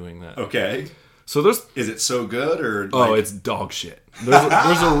recommend doing that. Okay. So is it so good or? Oh, it's dog shit.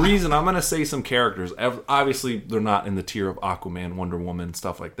 There's a reason. I'm gonna say some characters. Obviously, they're not in the tier of Aquaman, Wonder Woman,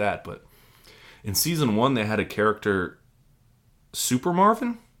 stuff like that. But in season 1, they had a character, Super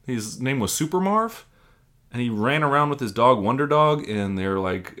Marvin. His name was Super Marv, and he ran around with his dog Wonder Dog and their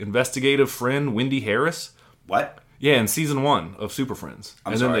like investigative friend Wendy Harris. What? Yeah, in season 1 of Super Friends.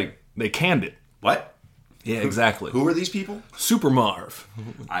 I'm sorry. Then they canned it. What? Yeah, exactly. Who are these people? Super Marv.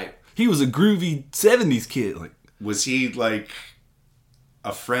 He was a groovy 70s kid. Like, was he like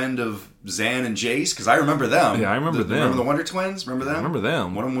a friend of Zan and Jace? Because I remember them. Yeah, I remember them. Remember the Wonder Twins? Remember them? I remember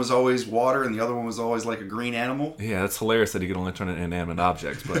them. One of them was always water and the other one was always like a green animal. Yeah, that's hilarious that he could only turn into inanimate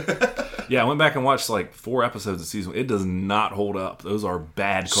objects. But yeah, I went back and watched like 4 episodes of season 1. It does not hold up. Those are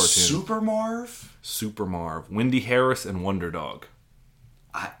bad cartoons. Super Marv? Super Marv. Wendy Harris and Wonder Dog.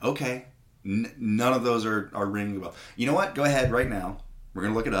 Okay. None of those are ringing a bell. You know what? Go ahead right now. We're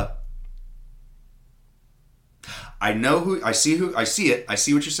going to look it up. I see it. I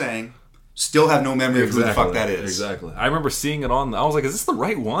see what you're saying. Still have no memory of who the fuck that is. Exactly. I remember seeing it on. I was like, "Is this the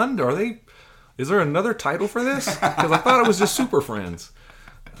right one? Is there another title for this?" Because I thought it was just Super Friends.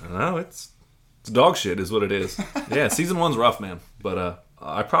 No, it's dog shit, is what it is. Yeah, season 1's rough, man. But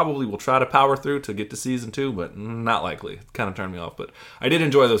I probably will try to power through to get to season 2, but not likely. It kind of turned me off. But I did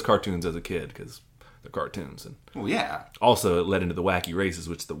enjoy those cartoons as a kid because they're cartoons. And well, yeah. Also, it led into the Wacky Races,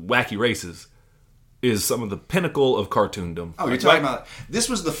 which the Wacky Races is some of the pinnacle of cartoondom. Oh, you're talking about... This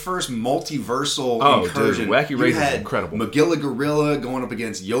was the first multiversal incursion. Dude, Wacky Races is incredible. Magilla Gorilla going up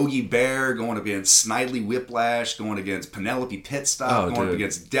against Yogi Bear, going up against Snidely Whiplash, going against Penelope Pitstop, up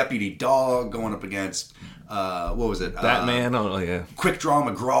against Deputy Dog, going up against... what was it? Batman. Yeah. Quick Draw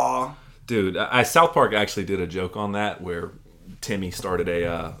McGraw. Dude, South Park actually did a joke on that where Timmy started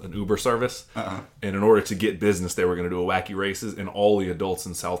an Uber service, and in order to get business, they were going to do a Wacky Races, and all the adults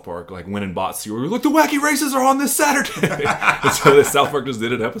in South Park like went and bought cereal. Look, the Wacky Races are on this Saturday. And so South Park just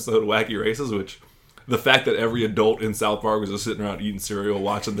did an episode of Wacky Races, which the fact that every adult in South Park was just sitting around eating cereal,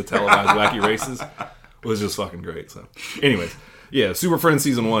 watching the televised Wacky Races, was just fucking great. So, anyways. Yeah, Super Friends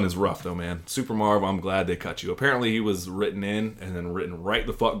Season 1 is rough, though, man. Super Marv, I'm glad they cut you. Apparently, he was written in and then written right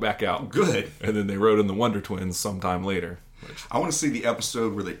the fuck back out. Good. And then they wrote in the Wonder Twins sometime later. I want to see the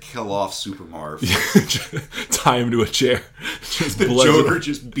episode where they kill off Super Marv. Tie him to a chair. Just the Joker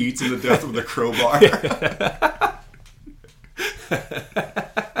just beats him to death with a crowbar.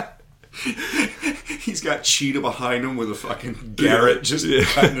 He's got Cheetah behind him with a fucking Garrett just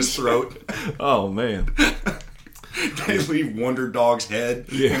cutting his throat. Oh, man. They leave Wonder Dog's head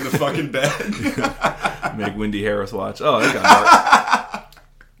in the fucking bed. Make Wendy Harris watch. Oh, that got dark.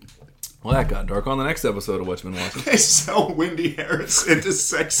 Well, that got dark. On the next episode of What You Been Watching. They sell Wendy Harris into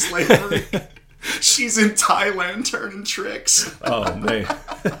sex slavery. She's in Thailand turning tricks. Oh, man.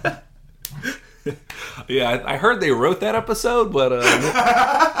 Yeah, I heard they wrote that episode, but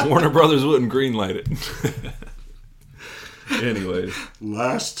Warner Brothers wouldn't greenlight it. Anyways,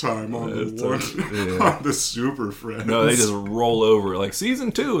 last time on on the Super Friends. No, they just roll over like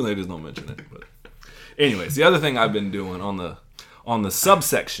season 2, and they just don't mention it. But anyways, the other thing I've been doing on the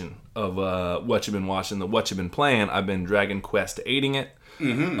subsection of What You Been Watching, the What You Been Playing, I've been Dragon Quest 8ing it.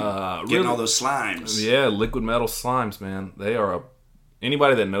 Mm-hmm. Getting all those slimes. Yeah, liquid metal slimes, man. They are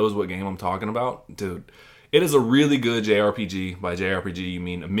anybody that knows what game I'm talking about, dude. It is a really good JRPG. By JRPG, you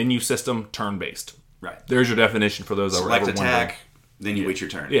mean a menu system, turn-based. Right. There's your definition for those that were ever wondering. Select attack, then you wait your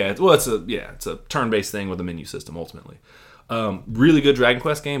turn. Yeah, it's a turn-based thing with a menu system ultimately. Really good Dragon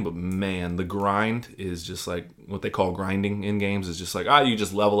Quest game, but man, the grind is just like what they call grinding in games is just like you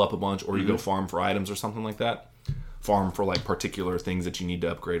just level up a bunch or you go farm for items or something like that. Farm for like particular things that you need to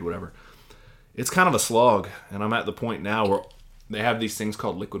upgrade, whatever. It's kind of a slog, and I'm at the point now where they have these things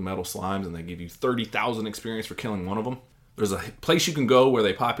called liquid metal slimes, and they give you 30,000 experience for killing one of them. There's a place you can go where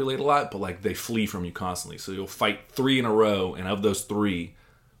they populate a lot, but like they flee from you constantly. So you'll fight 3 in a row, and of those 3,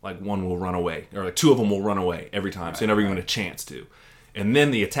 like 1 will run away, or like 2 of them will run away every time. So you never even get a chance to. And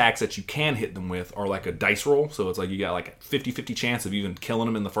then the attacks that you can hit them with are like a dice roll. So it's like you got like a 50-50 chance of even killing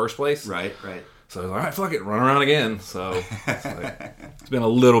them in the first place. Right. So I was like, all right, fuck it, run around again. So it's been a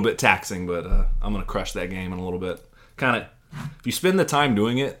little bit taxing, but I'm going to crush that game in a little bit. Kind of, if you spend the time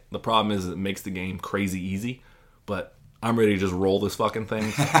doing it, the problem is it makes the game crazy easy. But I'm ready to just roll this fucking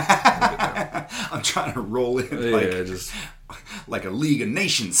thing. So I'm trying to roll in like a League of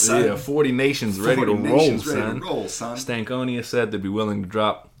Nations, son. Yeah, 40 nations ready to roll, son. Stankonia said they'd be willing to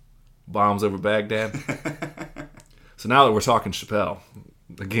drop bombs over Baghdad. So now that we're talking Chappelle,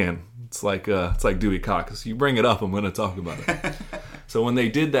 again, it's like Dewey Cox. You bring it up, I'm going to talk about it. So when they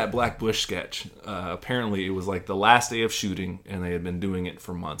did that Black Bush sketch, apparently it was like the last day of shooting, and they had been doing it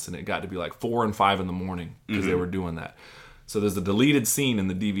for months, and it got to be like 4 and 5 in the morning because they were doing that. So there's a deleted scene in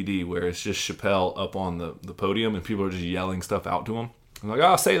the DVD where it's just Chappelle up on the podium, and people are just yelling stuff out to him. I'm like,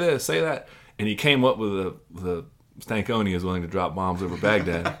 oh, say this, say that. And he came up with the Stankonia is willing to drop bombs over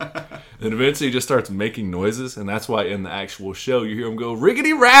Baghdad. And eventually he just starts making noises, and that's why in the actual show you hear him go,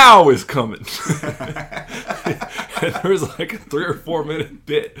 "Riggedy Row is coming." And there's like a 3 or 4 minute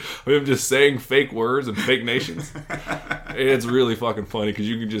bit of him just saying fake words and fake nations. It's really fucking funny because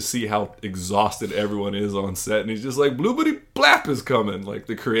you can just see how exhausted everyone is on set, and he's just like, "Bloopity blap is coming," like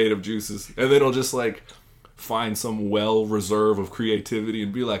the creative juices. And then he'll just like find some well reserve of creativity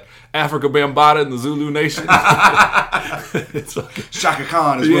and be like, "Africa Bambaataa in the Zulu Nation." It's fucking, Shaka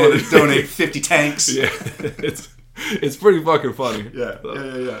Khan is willing to donate 50 tanks. Yeah, it's pretty fucking funny. Yeah.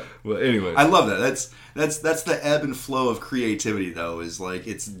 But anyway, I love that. That's the ebb and flow of creativity, though. Is like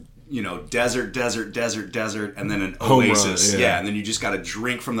it's desert, and then an oasis. Run, yeah. And then you just got to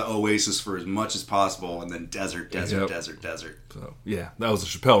drink from the oasis for as much as possible, and then desert. So yeah, that was a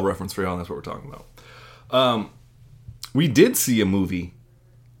Chappelle reference for y'all. And that's what we're talking about. We did see a movie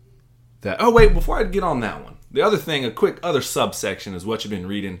that... Oh, wait, before I get on that one. The other thing, a quick other subsection is what you've been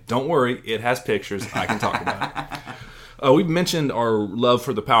reading. Don't worry, it has pictures. I can talk about it. We've mentioned our love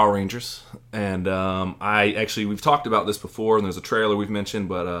for the Power Rangers. And we've talked about this before, and there's a trailer we've mentioned,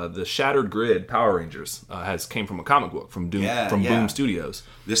 but the Shattered Grid Power Rangers came from a comic book from Boom Studios.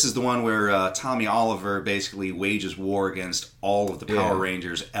 This is the one where Tommy Oliver basically wages war against all of the Power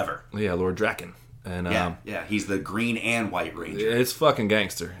Rangers ever. Yeah, Lord Draken. And he's the Green and White Ranger. It's fucking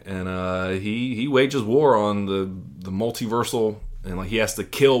gangster, and he wages war on the multiversal, and like he has to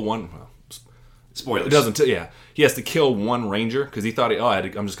kill one. Well, Spoilers. It doesn't. Yeah, he has to kill one ranger because he thought,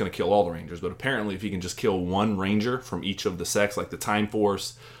 I'm just going to kill all the rangers. But apparently, if he can just kill one ranger from each of the sects, like the Time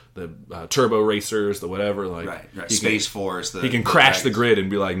Force, the Turbo Racers, the whatever, like right. Space Force, he can crash the grid and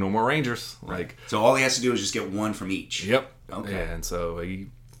be like, no more rangers. Right. Like, so all he has to do is just get one from each. Yep. Okay. Yeah, and so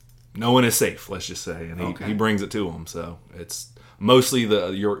no one is safe. Let's just say, and he brings it to him. So it's mostly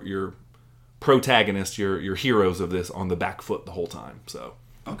your protagonist, your heroes of this on the back foot the whole time. So.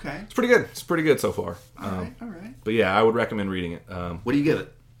 Okay. It's pretty good. It's pretty good so far. All right. But yeah, I would recommend reading it. What do you give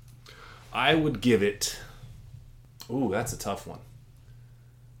it? I would give it... Ooh, that's a tough one.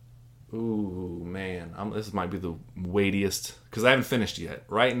 Ooh, man. This might be the weightiest, because I haven't finished yet.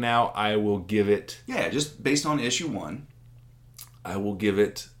 Right now, I will give it... Yeah, just based on issue 1. I will give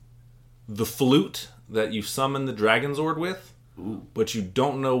it the flute that you summon the Dragon Zord with, but you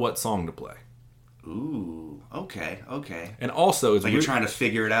don't know what song to play. Ooh, okay. And also, it's like you're trying to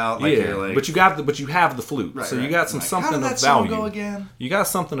figure it out. Like yeah, you're like, but you have the flute, right, so you got like, something how did that of song value. Go again? You got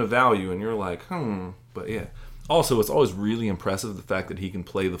something of value, and you're like, But yeah. Also, it's always really impressive the fact that he can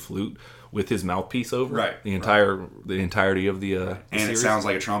play the flute with his mouthpiece over the entirety of the and series. It sounds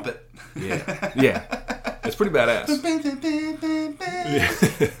like a trumpet. Yeah, it's pretty badass.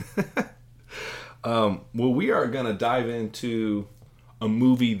 Well, we are gonna dive into a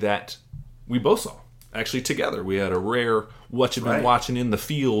movie that we both saw, actually, together. We had a rare what you've been watching in the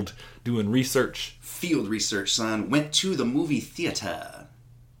field, doing research. Field research, son. Went to the movie theater.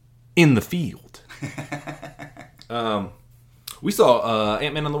 In the field. We saw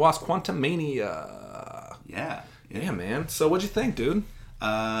Ant-Man and the Wasp: QUANTUMANIA. Yeah, man. So what'd you think, dude?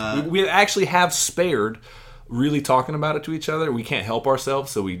 We actually have spared really talking about it to each other. We can't help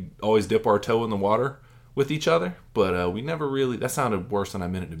ourselves, so we always dip our toe in the water with each other, but we never really... That sounded worse than I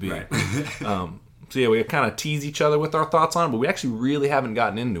meant it to be. Right. So yeah, we kind of tease each other with our thoughts on it, but we actually really haven't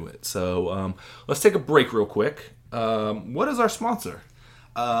gotten into it. So let's take a break real quick. What is our sponsor?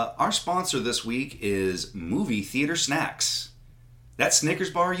 Our sponsor this week is Movie Theater Snacks. That Snickers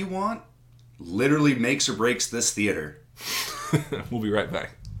bar you want literally makes or breaks this theater. We'll be right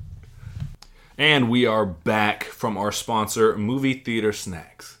back. And we are back from our sponsor, Movie Theater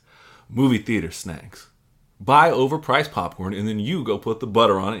Snacks. Movie Theater Snacks. Buy overpriced popcorn, and then you go put the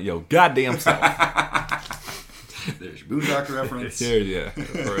butter on it, yo goddamn self. There's your Boondocks reference. Yeah,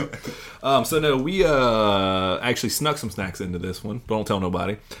 for real. So no, we actually snuck some snacks into this one, but don't tell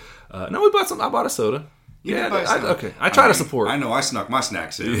nobody. No, we bought some. I bought a soda. Okay. I try to support. I know I snuck my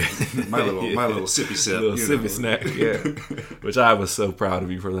snacks in. my little sippy sip. Little sippy snack, yeah. Which I was so proud of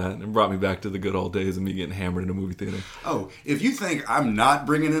you for that. It brought me back to the good old days of me getting hammered in a movie theater. Oh, if you think I'm not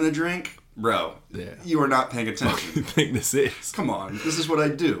bringing in a drink, bro, you are not paying attention. What do you think this is? Come on, this is what I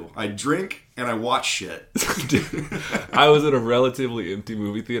do. I drink and I watch shit. Dude, I was in a relatively empty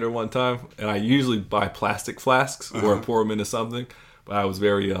movie theater one time, and I usually buy plastic flasks or I pour them into something. But I was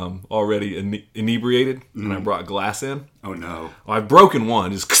very already inebriated, and I brought glass in. Oh no! Well, I've broken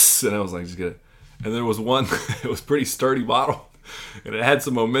one, just and I was like, just get it. And there was one, it was a pretty sturdy bottle, and it had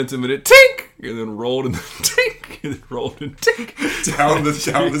some momentum, and it tink, and then rolled and then tink, and then rolled and tink down the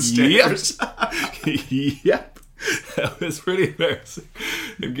stairs. Yep, that was pretty embarrassing.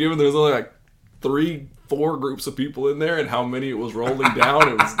 And given there was only like 3-4 groups of people in there, and how many it was rolling down,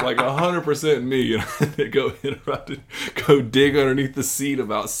 it was like 100% me. And I had to go dig underneath the seat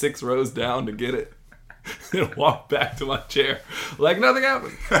about 6 rows down to get it, and walk back to my chair like nothing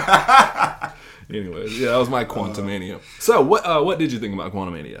happened. Anyways, yeah, that was my QUANTUMANIA. So, what did you think about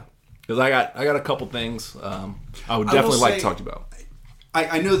QUANTUMANIA? Because I got a couple things I would definitely like to talk to you about.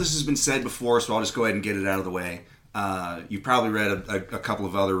 I know this has been said before, so I'll just go ahead and get it out of the way. You've probably read a couple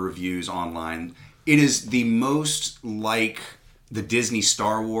of other reviews online. It is the most like the Disney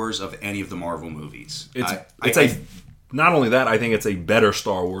Star Wars of any of the Marvel movies. Not only that, I think it's a better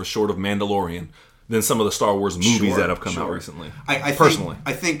Star Wars, short of Mandalorian, than some of the Star Wars movies that have come out recently. I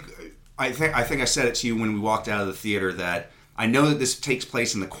think I said it to you when we walked out of the theater that I know that this takes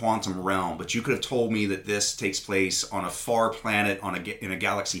place in the quantum realm, but you could have told me that this takes place on a far planet in a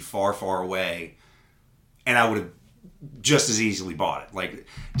galaxy far, far away, and I would have just as easily bought it. Like,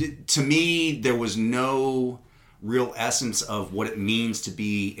 to me, there was no real essence of what it means to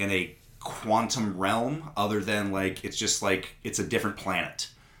be in a quantum realm other than like it's just like it's a different planet.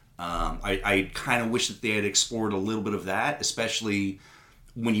 I kind of wish that they had explored a little bit of that, especially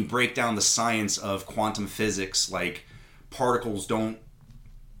when you break down the science of quantum physics. Like, particles don't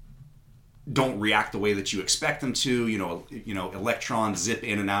react the way that you expect them to. You know, electrons zip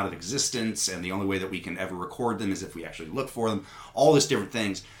in and out of existence, and the only way that we can ever record them is if we actually look for them. All these different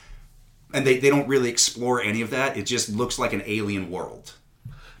things, and they don't really explore any of that. It just looks like an alien world.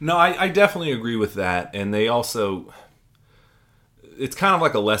 No, I definitely agree with that. And they also... It's kind of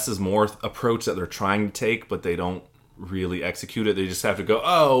like a less is more approach that they're trying to take, but they don't really execute it. They just have to go,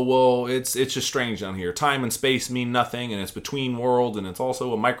 oh, well, it's just strange down here. Time and space mean nothing, and it's between worlds, and it's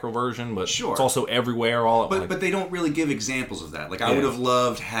also a microversion, but it's also everywhere. But they don't really give examples of that. Like, I would have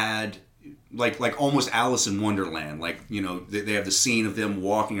loved had... Like almost Alice in Wonderland. Like, you know, they have the scene of them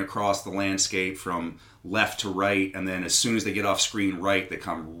walking across the landscape from left to right, and then as soon as they get off screen right, they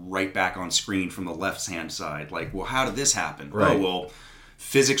come right back on screen from the left-hand side. Like, well, how did this happen? Right. Oh, well,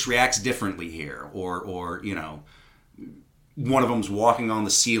 physics reacts differently here. Or you know, one of them's walking on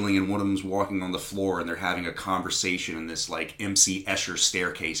the ceiling and one of them's walking on the floor, and they're having a conversation in this, like, MC Escher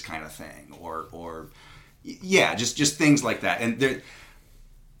staircase kind of thing. Or yeah, just things like that. And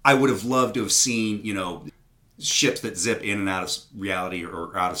I would have loved to have seen, you know, ships that zip in and out of reality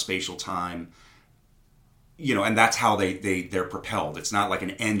or out of spatial time, you know, and that's how they're propelled. It's not like an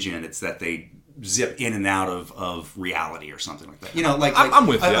engine. It's that they zip in and out of reality or something like that. You know, like I'm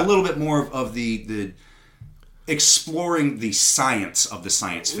with you. A little bit more of the exploring the science of the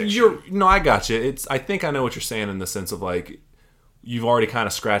science fiction. No, I got you. I think I know what you're saying in the sense of, like, you've already kind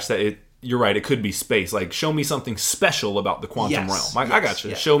of scratched that. You're right, it could be space. Like, show me something special about the quantum realm. I got you.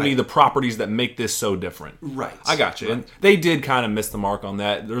 Yes, show me the properties that make this so different. Right. I got you. Right. And they did kind of miss the mark on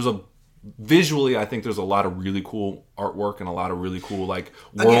that. Visually, I think there's a lot of really cool artwork and a lot of really cool, like,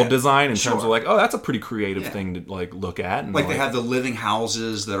 world design in terms of, like, oh, that's a pretty creative thing to, like, look at. And, like, they have the living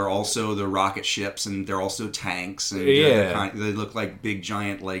houses that are also the rocket ships, and they're also tanks. And they look like big,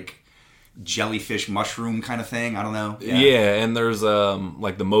 giant, like, jellyfish mushroom kind of thing. I don't know. Yeah, and there's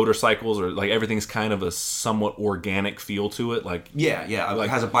like the motorcycles, or like everything's kind of a somewhat organic feel to it. Like like, it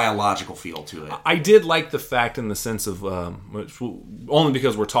has a biological feel to it. I did like the fact in the sense of only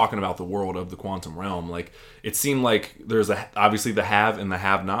because we're talking about the world of the quantum realm. Like, it seemed like there's obviously the have and the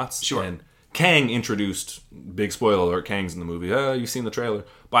have-nots. Sure. And Kang introduced, big spoiler alert, Kang's in the movie. You've seen the trailer.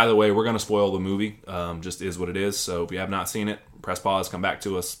 By the way, we're going to spoil the movie. Just is what it is. So if you have not seen it, press pause, come back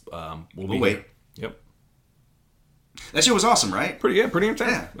to us. We'll wait. Here. Yep. That shit was awesome, right? Pretty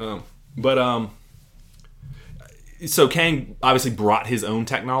entertaining. Yeah. So Kang obviously brought his own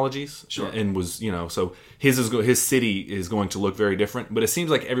technologies. Sure. And was, you know, so his city is going to look very different. But it seems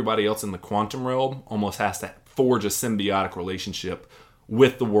like everybody else in the quantum realm almost has to forge a symbiotic relationship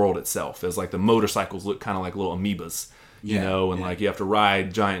with the world itself. As, like, the motorcycles look kind of like little amoebas. You know, and like, you have to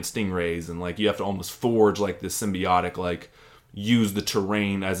ride giant stingrays, and, like, you have to almost forge, like, this symbiotic, like, use the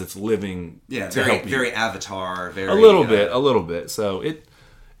terrain as it's living. Yeah, to help you. very Avatar. Very a little bit. So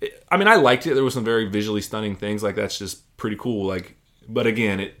I mean, I liked it. There were some very visually stunning things. Like, that's just pretty cool. Like, but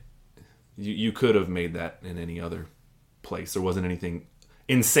again, you could have made that in any other place. There wasn't anything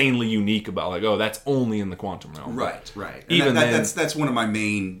insanely unique about, like, oh, that's only in the quantum realm. Right. And even that's one of my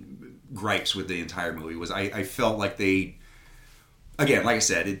main gripes with the entire movie was I felt like they, again, like I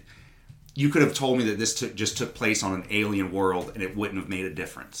said, you could have told me that this just took place on an alien world and it wouldn't have made a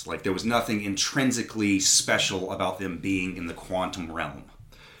difference. Like, there was nothing intrinsically special about them being in the quantum realm.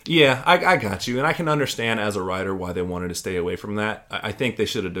 Yeah, I got you. And I can understand as a writer why they wanted to stay away from that. I think they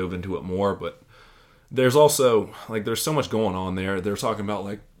should have dove into it more, but there's also, like, there's so much going on there. They're talking about,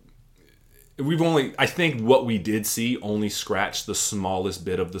 like, I think what we did see only scratched the smallest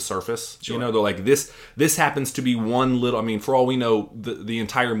bit of the surface. Sure. You know, they're like, this happens to be one little, I mean, for all we know, the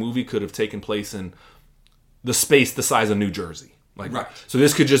entire movie could have taken place in the space the size of New Jersey. Like, right. So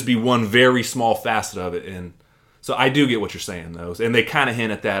this could just be one very small facet of it. And so I do get what you're saying, though. And they kind of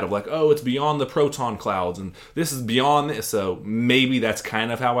hint at that of, like, oh, it's beyond the proton clouds, and this is beyond this. So maybe that's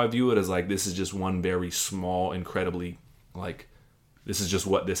kind of how I view it, as, like, this is just one very small, incredibly, like, this is just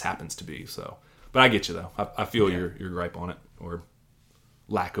what this happens to be. So, but I get you, though. I feel your gripe on it, or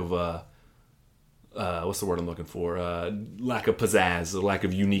lack of what's the word I'm looking for? Lack of pizzazz, or lack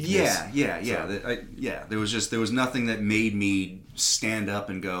of uniqueness. Yeah. There was nothing that made me stand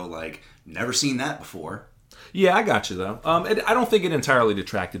up and go, like, never seen that before. Yeah, I got you, though. I don't think it entirely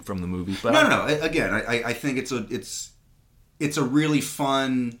detracted from the movie, but no. Again, I think it's a really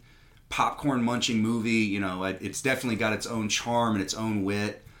fun, popcorn munching movie. You know, it's definitely got its own charm and its own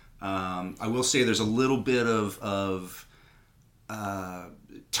wit. I will say there's a little bit of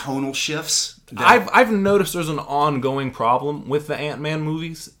tonal shifts. I've noticed there's an ongoing problem with the Ant-Man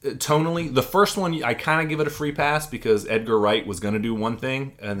movies tonally. The first one, I kind of give it a free pass because Edgar Wright was going to do one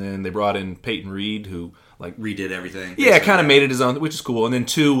thing, and then they brought in Peyton Reed, who, like, redid everything. Yeah, kind of made it his own, which is cool. And then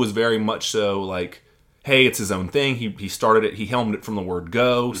 2 was very much so, like, hey, it's his own thing. He started it. He helmed it from the word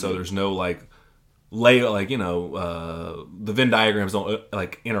go. So there's no, like, you know, the Venn diagrams don't,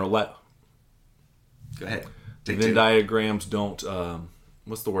 like, Go ahead. The Venn diagrams don't,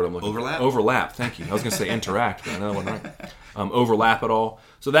 what's the word I'm looking Overlap? for? Overlap, thank you. I was going to say interact, but I know that wasn't right. Overlap at all.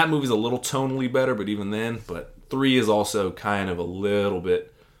 So that movie's a little tonally better, but even then, but 3 is also kind of a little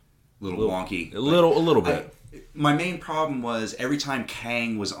bit... wonky. A little bit. My main problem was every time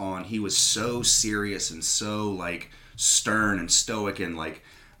Kang was on, he was so serious and so, like, stern and stoic and, like,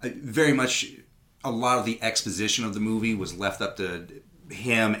 very much a lot of the exposition of the movie was left up to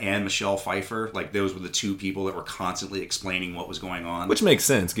him and Michelle Pfeiffer. Like, those were the two people that were constantly explaining what was going on. Which makes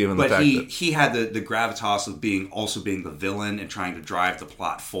sense, given the fact that... But he had the gravitas of being the villain and trying to drive the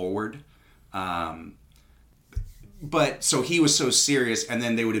plot forward. But, so he was so serious, and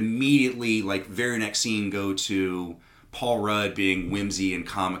then they would immediately, like, very next scene go to Paul Rudd being whimsy and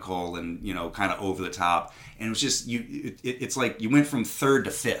comical and, you know, kind of over the top. And it was just, it's like you went from 3rd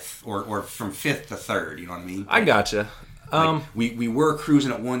to 5th, or from 5th to 3rd, you know what I mean? I gotcha. Like, we were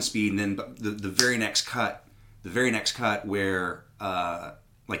cruising at 1 speed, and then the very next cut where,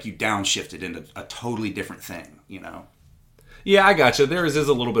 like, you downshifted into a totally different thing, you know? Yeah, I gotcha. Theirs is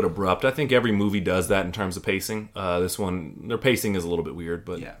a little bit abrupt. I think every movie does that in terms of pacing. This one, their pacing is a little bit weird,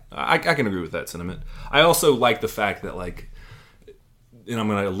 but yeah. I can agree with that sentiment. I also like the fact that, like, and I'm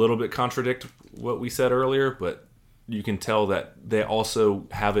going to a little bit contradict what we said earlier, but you can tell that they also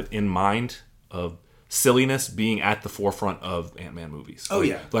have it in mind of silliness being at the forefront of Ant-Man movies. Oh,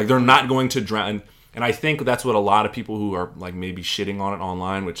 yeah. Like, they're not going to drown... And I think that's what a lot of people who are, like, maybe shitting on it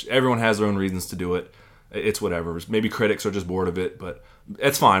online, which everyone has their own reasons to do it. It's whatever. Maybe critics are just bored of it, but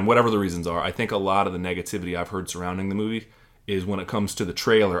it's fine. Whatever the reasons are. I think a lot of the negativity I've heard surrounding the movie is when it comes to the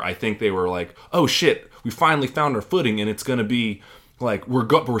trailer. I think they were like, oh shit, we finally found our footing and it's going to be like,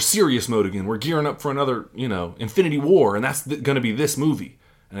 we're serious mode again. We're gearing up for another, you know, Infinity War, and that's going to be this movie.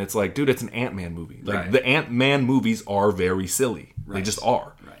 And it's like, dude, it's an Ant-Man movie. Like, right. The Ant-Man movies are very silly. Right. They just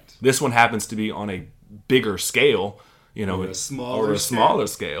are. Right. This one happens to be on a bigger scale, you know, or a smaller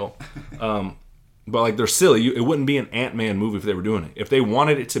scale. But, like, they're silly. It wouldn't be an Ant-Man movie if they were doing it. If they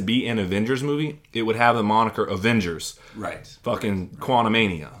wanted it to be an Avengers movie, it would have the moniker Avengers. Right. Fucking right.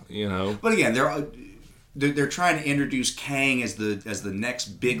 QUANTUMANIA, you know? But again, they're trying to introduce Kang as the next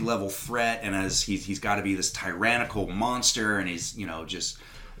big level threat, and as he's got to be this tyrannical monster, and he's, you know, just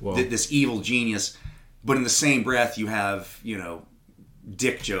this evil genius. But in the same breath, you have, you know,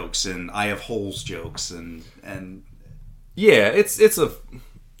 dick jokes and I have holes jokes and yeah, it's a...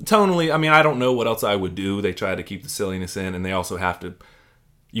 Tonally, I mean, I don't know what else I would do. They try to keep the silliness in, and they also have to...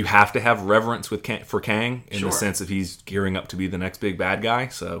 You have to have reverence for Kang in the sense of he's gearing up to be the next big bad guy,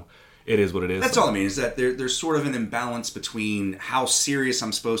 so it is what it is. That's all I mean, is that there's sort of an imbalance between how serious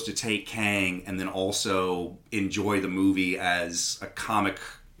I'm supposed to take Kang and then also enjoy the movie as a comic,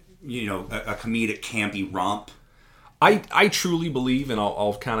 you know, a comedic, campy romp. I truly believe, and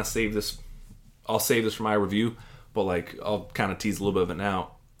I'll kind of save this... I'll save this for my review, but, like, I'll kind of tease a little bit of it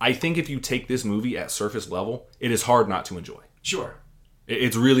now. I think if you take this movie at surface level, it is hard not to enjoy. Sure.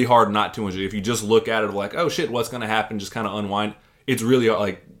 It's really hard not to enjoy. If you just look at it like, oh shit, what's going to happen? Just kind of unwind. It's really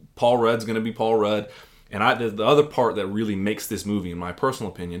like Paul Rudd's going to be Paul Rudd. And the other part that really makes this movie, in my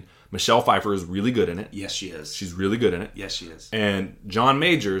personal opinion, Michelle Pfeiffer is really good in it. Yes, she is. She's really good in it. Yes, she is. And John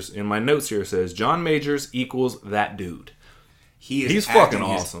Majors, in my notes here, says, John Majors equals that dude. He's fucking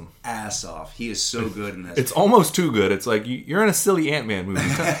awesome. His ass off. He is so good in this. It's almost too good. It's like you're in a silly Ant-Man movie.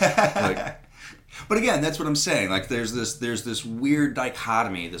 Like, but again, that's what I'm saying. Like, there's this weird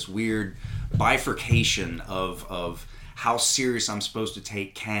dichotomy, this weird bifurcation of how serious I'm supposed to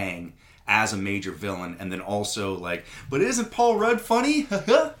take Kang as a major villain, and then also like, but isn't Paul Rudd funny?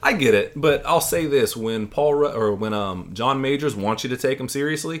 I get it, but I'll say this: when Paul Rudd or when John Majors wants you to take him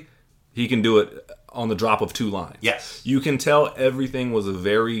seriously, he can do it on the drop of 2 lines. Yes. You can tell everything was a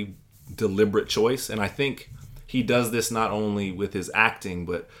very deliberate choice, and I think he does this not only with his acting,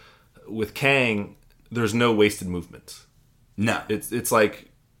 but with Kang, there's no wasted movements. No. It's like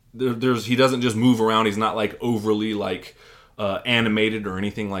he doesn't just move around. He's not like overly like animated or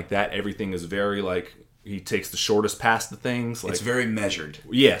anything like that. Everything is very like, he takes the shortest path to things. Like, it's very measured.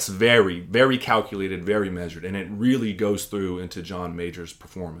 Yes, very, very calculated, very measured. And it really goes through into John Major's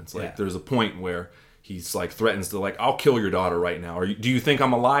performance. Like, there's a point where he's like threatens to like, I'll kill your daughter right now. Do you think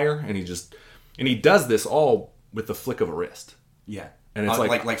I'm a liar? And he does this all with the flick of a wrist. Yeah. And it's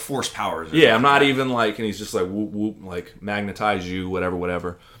like force powers. Yeah, I'm not even like, and he's just like, whoop, whoop, like magnetize you,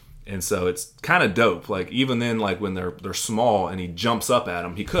 whatever. And so it's kind of dope. Like, even then, like when they're small and he jumps up at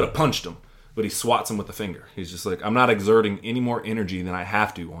him, he could have punched him. But he swats him with the finger. He's just like, I'm not exerting any more energy than I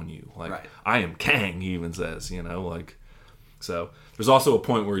have to on you. Like, right. I am Kang, he even says, you know, like. So there's also a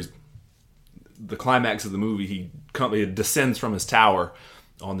point where the climax of the movie, he descends from his tower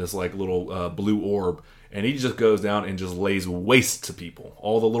on this like little blue orb, And he just goes down and just lays waste to people.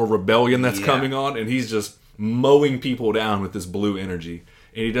 All the little rebellion that's coming on, and he's just mowing people down with this blue energy.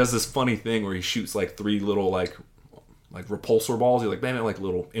 And he does this funny thing where he shoots like 3 little like repulsor balls. He's like, bam, like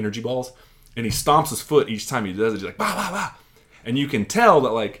little energy balls. And he stomps his foot each time he does it. He's like, bah, bah, bah. And you can tell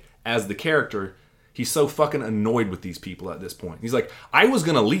that, like, as the character, he's so fucking annoyed with these people at this point. He's like, I was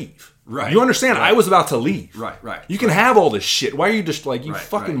going to leave. Right. You understand? Right. I was about to leave. Right. You can have all this shit. Why are you just like, you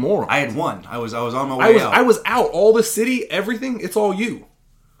fucking moron? I had won. I was on my way out. I was out. All the city, everything, it's all you.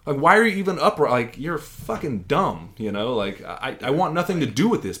 Like, why are you even upright? Like, you're fucking dumb, you know? Like, I want nothing to do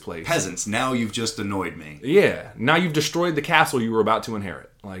with this place. Peasants, now you've just annoyed me. Yeah. Now you've destroyed the castle you were about to inherit.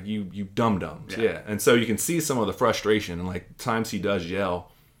 Like, you dum-dums. Yeah. And so you can see some of the frustration. And, like, times he does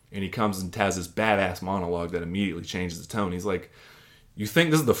yell, and he comes and has this badass monologue that immediately changes the tone. He's like, you think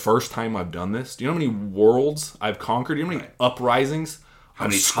this is the first time I've done this? Do you know how many worlds I've conquered? Do you know how many uprisings how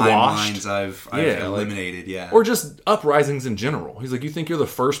many squashed? timelines I've eliminated, Or just uprisings in general. He's like, you think you're the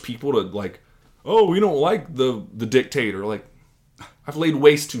first people to, like, oh, we don't like the dictator. Like, I've laid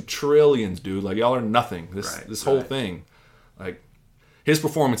waste to trillions, dude. Like, y'all are nothing. This whole thing. Like, his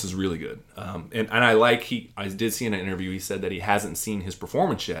performance is really good. And I did see in an interview, he said that he hasn't seen his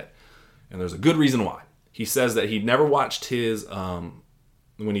performance yet. And there's a good reason why. He says that he'd never watched his,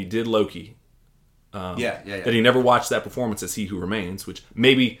 when he did Loki, that he never watched that performance as He Who Remains, which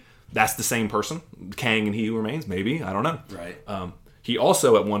maybe that's the same person, Kang and He Who Remains, maybe, I don't know. Right. He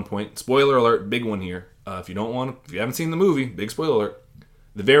also at one point, spoiler alert, big one here. If you haven't seen the movie, big spoiler alert.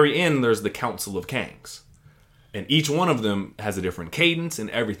 The very end, there's the Council of Kangs, and each one of them has a different cadence and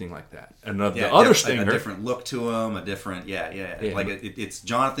everything like that. And the other Stinger, a different look to him, a different, like it's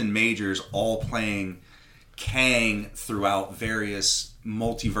Jonathan Majors all playing Kang throughout various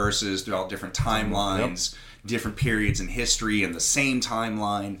multiverses, throughout different timelines, different periods in history, and the same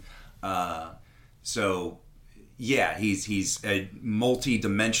timeline. He's a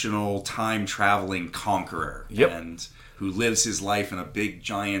multi-dimensional time-traveling conqueror, and who lives his life in a big,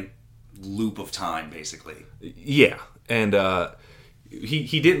 giant loop of time, basically. Yeah, and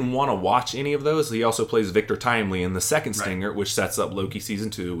he didn't want to watch any of those. He also plays Victor Timely in the second Stinger, which sets up Loki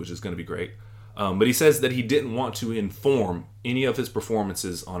Season 2, which is going to be great. But he says that he didn't want to inform any of his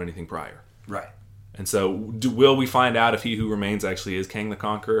performances on anything prior. Right. And so, will we find out if He Who Remains actually is Kang the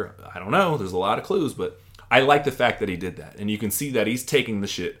Conqueror? I don't know. There's a lot of clues, but I like the fact that he did that. And you can see that he's taking the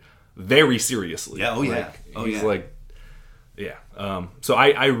shit very seriously. Yeah, So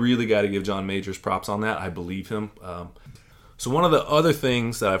I really got to give John Majors props on that. I believe him. So one of the other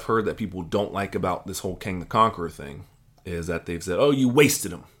things that I've heard that people don't like about this whole Kang the Conqueror thing is that they've said, oh, you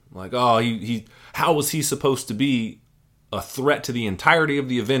wasted him. Like, oh, he how was he supposed to be a threat to the entirety of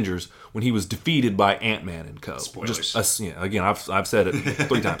the Avengers when he was defeated by Ant-Man and Co. Spoilers. Again, I've said it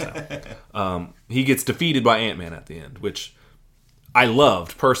 3 times now. He gets defeated by Ant-Man at the end, which I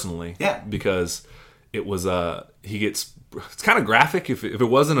loved personally. Yeah. Because it was it's kind of graphic. If it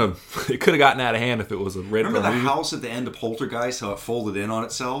wasn't it could have gotten out of hand if it was a red. Remember the house at the end of Poltergeist, how it folded in on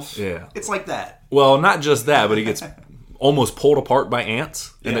itself? Yeah. It's like that. Well, not just that, but he gets almost pulled apart by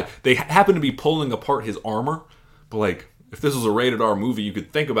ants. And they happen to be pulling apart his armor. But, like, if this was a rated R movie, you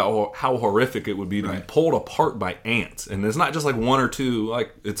could think about how horrific it would be to be pulled apart by ants. And it's not just like 1 or 2.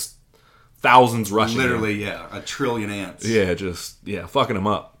 Like, it's thousands rushing. Literally, a trillion ants. Yeah, fucking them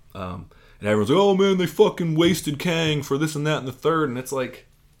up. And everyone's like, oh, man, they fucking wasted Kang for this and that and the third. And it's like,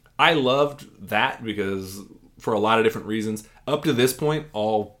 I loved that because for a lot of different reasons. Up to this point,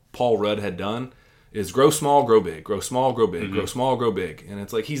 all Paul Rudd had done is grow small, grow big, grow small, grow big, grow small, grow big. And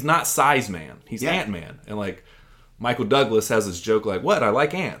it's like, he's not Size Man. He's Ant-Man. And like, Michael Douglas has this joke like, what? I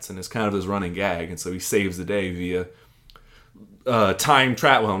like ants. And it's kind of his running gag. And so he saves the day via time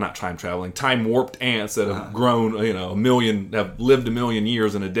warped ants that have grown, have lived 1 million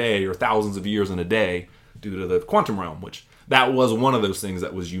years in a day or thousands of years in a day due to the quantum realm, which that was one of those things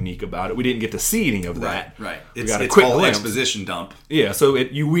that was unique about it. We didn't get to see any of that. Right. We It's got a it's quick all glimpse. exposition dump. Yeah, so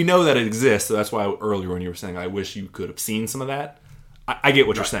we know that it exists. So that's why earlier when you were saying, I wish you could have seen some of that. I get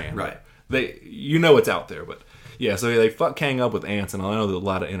what you're saying. Right. It's out there, but yeah. So they fuck Kang up with ants, and I know that a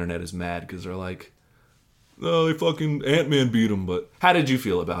lot of internet is mad because they're like, "Oh, they fucking Ant-Man beat him." But how did you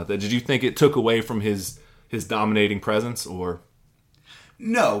feel about that? Did you think it took away from his dominating presence, or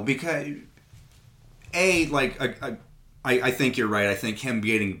no? Because I think you're right. I think him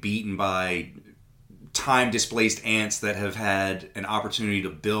getting beaten by time-displaced ants that have had an opportunity to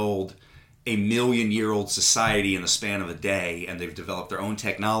build a 1,000,000-year-old society in the span of a day, and they've developed their own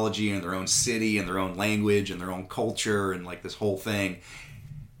technology and their own city and their own language and their own culture and like this whole thing.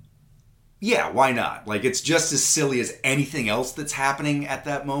 Yeah, why not? Like, it's just as silly as anything else that's happening at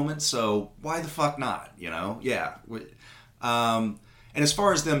that moment, so why the fuck not, you know? Yeah. And as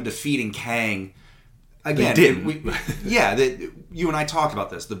far as them defeating Kang, again, you and I talked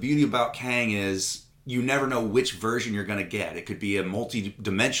about this. The beauty about Kang is you never know which version you're going to get. It could be a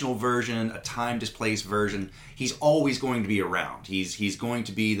multi-dimensional version, a time-displaced version. He's always going to be around. He's going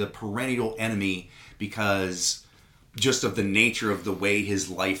to be the perennial enemy because just of the nature of the way his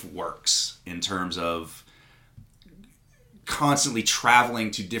life works in terms of constantly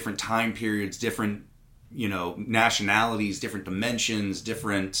traveling to different time periods, different, nationalities, different dimensions,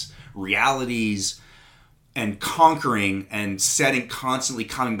 different realities, and conquering and constantly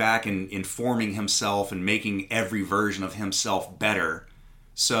coming back and informing himself and making every version of himself better.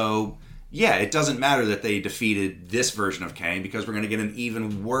 So, yeah, it doesn't matter that they defeated this version of Kang because we're going to get an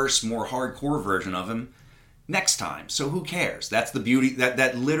even worse, more hardcore version of him next time. So who cares? That's the beauty.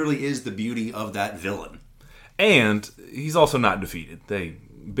 That literally is the beauty of that villain. And he's also not defeated.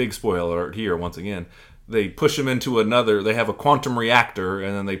 Big spoiler alert here once again. They push him into another. They have a quantum reactor,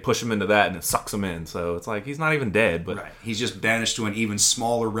 and then they push him into that, and it sucks him in. So it's like he's not even dead, but right. He's just banished to an even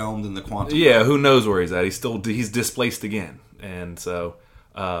smaller realm than the quantum. Yeah, realm. Who knows where he's at? He's displaced again, and so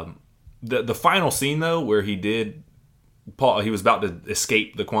the final scene though, where he was about to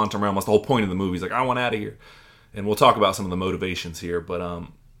escape the quantum realm. That's the whole point of the movie. He's like, I want out of here, and we'll talk about some of the motivations here. But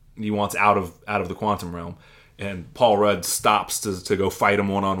he wants out of the quantum realm. And Paul Rudd stops to go fight him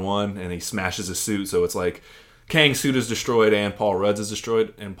one-on-one, and he smashes his suit. So it's like Kang's suit is destroyed and Paul Rudd's is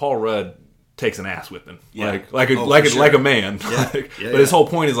destroyed. And Paul Rudd takes an ass whipping, like a man. Yeah. But his whole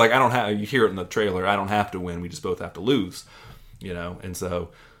point is like, I don't have. You hear it in the trailer. I don't have to win. We just both have to lose, And so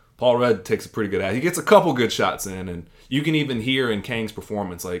Paul Rudd takes a pretty good ass. He gets a couple good shots in, and you can even hear in Kang's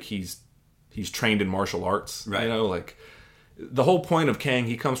performance like he's trained in martial arts. Right. The whole point of Kang,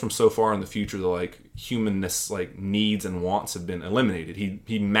 he comes from so far in the future that like humanness, like needs and wants have been eliminated.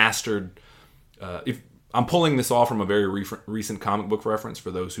 He mastered. If I'm pulling this off from a very recent comic book reference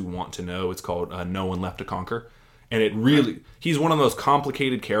for those who want to know, it's called No One Left to Conquer, and it really he's one of the most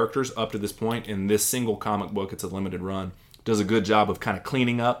complicated characters up to this point. In this single comic book, it's a limited run. Does a good job of kind of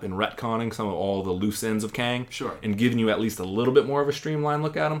cleaning up and retconning some of all the loose ends of Kang, sure, and giving you at least a little bit more of a streamlined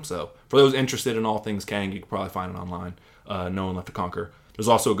look at him. So for those interested in all things Kang, you can probably find it online. No One Left to Conquer. There's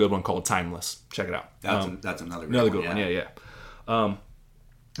also a good one called Timeless. Check it out. That's another good one. Yeah.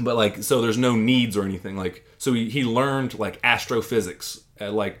 But like, so there's no needs or anything. Like, so he learned like astrophysics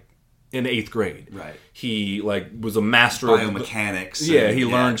at like in 8th grade. Right. He like was a master biomechanics. He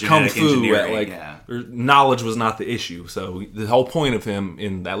learned kung fu at like knowledge was not the issue. So the whole point of him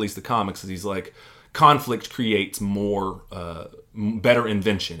in at least the comics is he's like conflict creates more better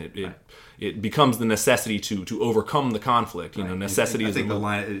invention. It becomes the necessity to overcome the conflict. Necessity is the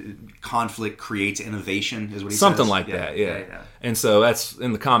line. Conflict creates innovation, is what he says. Something like that, yeah. And so that's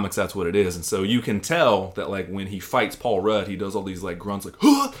in the comics. That's what it is. And so you can tell that like when he fights Paul Rudd, he does all these like grunts,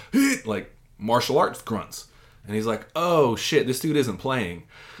 like martial arts grunts, and he's like, "Oh shit, this dude isn't playing."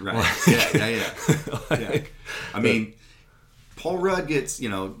 Right. Yeah. I mean, Paul Rudd gets,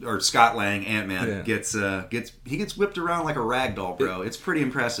 or Scott Lang, Ant-Man, gets whipped around like a rag doll, bro. It's pretty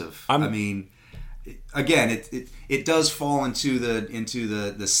impressive. I mean, again, it does fall into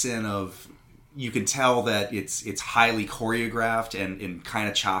the sin of, you can tell that it's highly choreographed and kind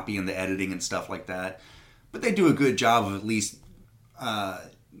of choppy in the editing and stuff like that. But they do a good job of at least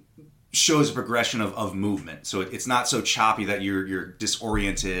shows a progression of movement. So it's not so choppy that you're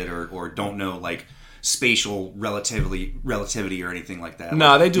disoriented or don't know like spatial relativity or anything like that.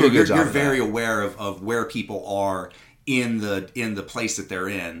 No, they do a good job. You're very aware of where people are in the place that they're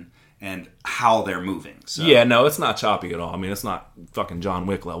in and how they're moving. So. Yeah, no, it's not choppy at all. I mean, it's not fucking John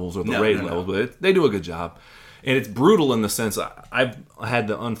Wick levels or the Raid levels, but they do a good job. And it's brutal in the sense I've had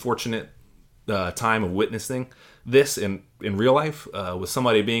the unfortunate time of witnessing this in real life with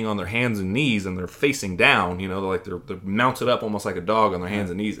somebody being on their hands and knees and they're facing down, they're mounted up almost like a dog on their hands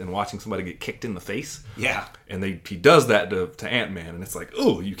and knees and watching somebody get kicked in the face. Yeah. And he does that to Ant-Man, and it's like,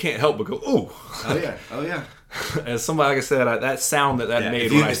 oh, you can't help but go, oh. Oh yeah. As somebody, like I said, that sound that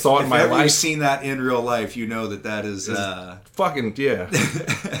made when I saw it in my life. If you've seen that in real life, you know that is fucking, yeah.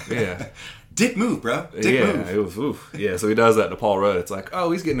 Yeah. Dick move, bro. Dick move. It was, oof. Yeah, so he does that to Paul Rudd. It's like,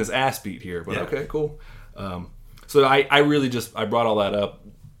 oh, he's getting his ass beat here, but okay, cool. So I really I brought all that up.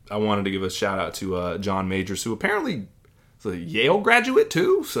 I wanted to give a shout out to John Majors, who apparently is a Yale graduate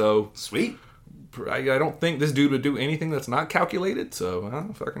too. So sweet. I don't think this dude would do anything that's not calculated.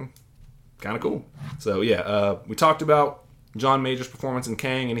 So fucking kind of cool. So yeah, we talked about John Majors' performance in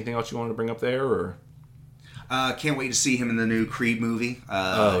Kang. Anything else you wanted to bring up there, or? Can't wait to see him in the new Creed movie.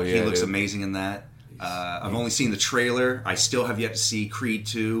 He looks amazing in that. I've only seen the trailer. I still have yet to see Creed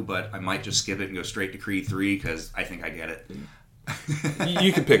 2, but I might just skip it and go straight to Creed 3 because I think I get it.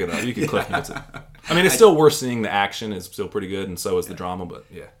 You can pick it up. You can click notes it. I mean, it's still worth seeing. The action is still pretty good, and so is the drama, but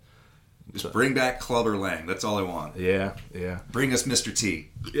yeah. Just bring back Clubber Lang. That's all I want. Yeah. Bring us Mr. T.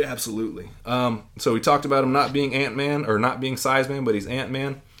 Yeah, absolutely. So we talked about him not being Ant-Man, or not being Sizeman, but he's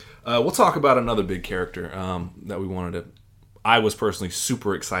Ant-Man. We'll talk about another big character that we wanted to... I was personally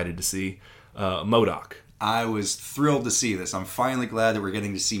super excited to see. MODOK. I was thrilled to see this. I'm finally glad that we're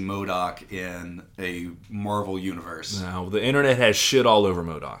getting to see MODOK in a Marvel universe. Now, the internet has shit all over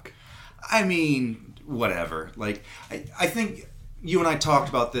MODOK. I mean, whatever. Like, I think you and I talked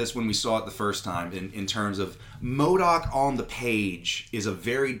about this when we saw it the first time in terms of MODOK on the page is a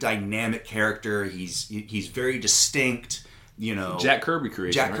very dynamic character. He's very distinct, you know. Jack Kirby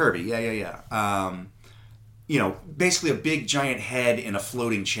creation. Jack Kirby, yeah. You know, basically a big giant head in a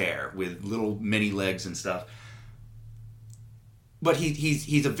floating chair with little mini legs and stuff. But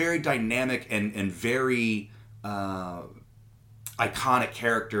he's a very dynamic and very iconic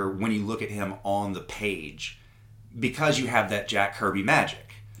character when you look at him on the page because you have that Jack Kirby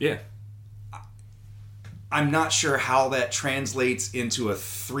magic. Yeah. I'm not sure how that translates into a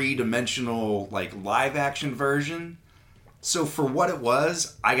 3-dimensional like live action version. So for what it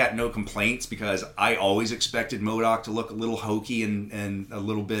was, I got no complaints because I always expected MODOK to look a little hokey and a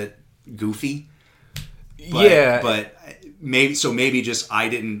little bit goofy. But maybe just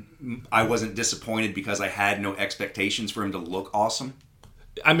I wasn't disappointed because I had no expectations for him to look awesome.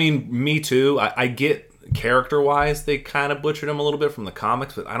 I mean, me too. I get character-wise, they kind of butchered him a little bit from the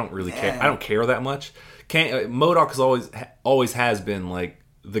comics, but I don't really care. I don't care that much. MODOK always has been like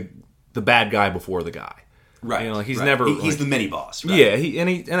the bad guy before the guy. Right. You know, like he's right. never. He's the mini boss. Right? Yeah,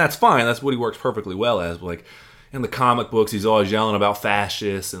 and that's fine. That's what he works perfectly well as. But like in the comic books, he's always yelling about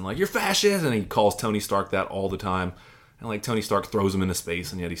fascists and like you're fascist, and he calls Tony Stark that all the time. And like Tony Stark throws him into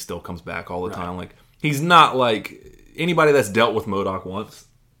space, and yet he still comes back all the time. Like he's not like anybody that's dealt with MODOK once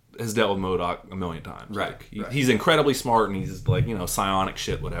has dealt with MODOK a million times. Right. Like, he's incredibly smart, and he's like psionic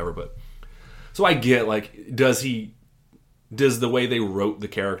shit, whatever. But so I get like Does the way they wrote the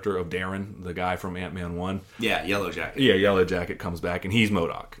character of Darren, the guy from Ant-Man 1... Yeah, Yellow Jacket. Yeah, Yellow Jacket comes back, and he's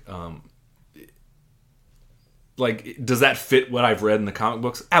MODOK. Does that fit what I've read in the comic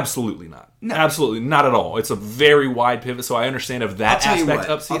books? Absolutely not. No. Absolutely not at all. It's a very wide pivot, so I understand if that aspect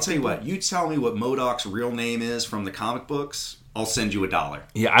upsets I'll tell you what. You tell me what MODOK's real name is from the comic books, I'll send you $1.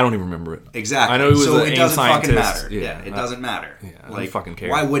 Yeah, I don't even remember it. Exactly. I know he was so an it doesn't scientist. Fucking matter. Yeah, it doesn't matter. Yeah, I don't fucking care.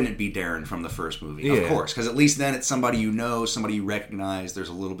 Why wouldn't it be Darren from the first movie? Yeah. Of course, because at least then it's somebody you know, somebody you recognize. There's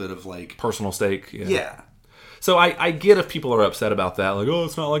a little bit of like personal stake. Yeah. So I get if people are upset about that, like, oh,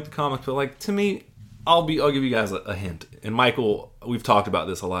 it's not like the comics, but like to me, I'll give you guys a hint. And Michael, we've talked about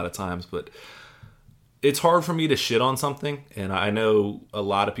this a lot of times, but it's hard for me to shit on something, and I know a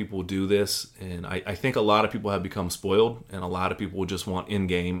lot of people do this, and I think a lot of people have become spoiled, and a lot of people just want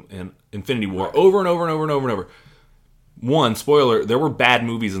Endgame and Infinity War over and over and over and over and over. One, spoiler, there were bad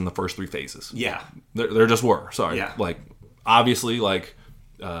movies in the first 3 phases. Yeah. There just were. Sorry. Yeah. Like, obviously, like,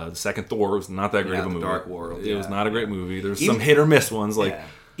 the second Thor was not that great of a movie. Dark World. It was not a great movie. There's some hit or miss ones, like... Yeah.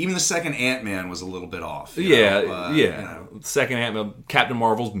 Even the second Ant-Man was a little bit off. Yeah. Second Ant-Man, Captain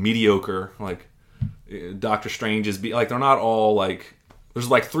Marvel's mediocre, like... Doctor Strange is like they're not all like there's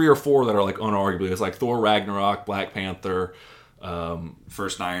like 3 or 4 that are like unarguably it's like Thor Ragnarok, Black Panther,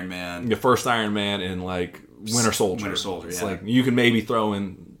 first Iron Man, and like Winter Soldier. It's like you can maybe throw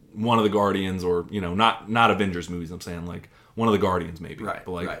in one of the Guardians or not Avengers movies. I'm saying like one of the Guardians maybe. Right.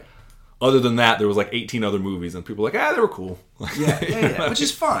 But like other than that, there was like 18 other movies and people were like they were cool. Yeah, which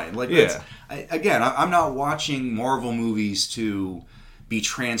is fine. Like I'm not watching Marvel movies to be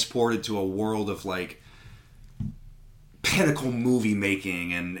transported to a world of like pinnacle movie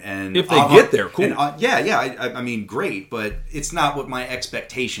making and if they get there, cool. I mean, great, but it's not what my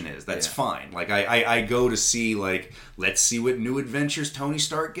expectation is. That's fine. Like I go to see like let's see what new adventures Tony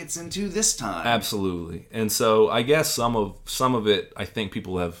Stark gets into this time. Absolutely. And so I guess some of it I think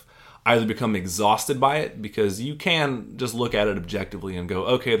people have either become exhausted by it because you can just look at it objectively and go,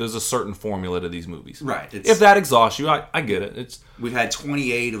 okay, there's a certain formula to these movies. Right. If that exhausts you, I get it. We've had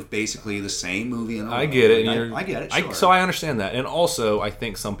 28 of basically the same movie. I get it. I get it. Sure. So I understand that. And also, I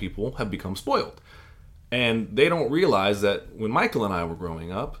think some people have become spoiled. And they don't realize that when Michael and I were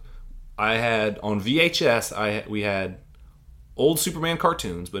growing up, I had, on VHS, we had old Superman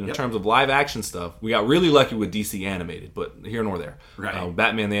cartoons, but in terms of live action stuff, we got really lucky with DC animated, but here nor there. Right.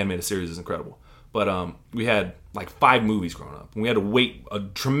 Batman the Animated Series is incredible. But we had like 5 movies growing up. And we had to wait a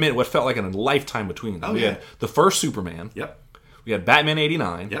tremendous, what felt like a lifetime between them. We had the first Superman. Yep. We had Batman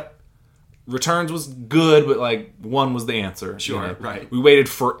 89. Yep. Returns was good, but like 1 was the answer. Sure, you know? right. We waited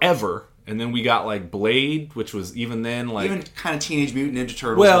forever. And then we got like Blade, which was even then like... Even kind of Teenage Mutant Ninja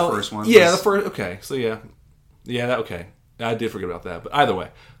Turtles, the first one. Yeah, the first... Okay, so yeah. Yeah, okay. I did forget about that. But either way,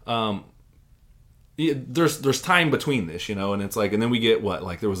 there's time between this, you know, and it's like... And then we get what?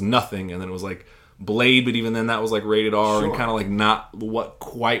 Like there was nothing, and then it was like Blade, but even then that was like rated R and kind of like not what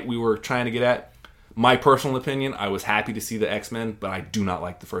quite we were trying to get at. My personal opinion, I was happy to see the X-Men, but I do not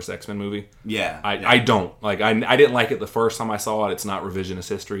like the first X-Men movie. Yeah. I don't. Like, I didn't like it the first time I saw it. It's not revisionist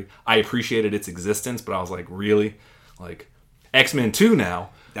history. I appreciated its existence, but I was like, really? Like, X-Men 2 now,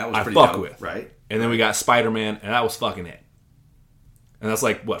 that was I pretty fuck dope, with. Right. And then we got Spider-Man, and that was fucking it. And that's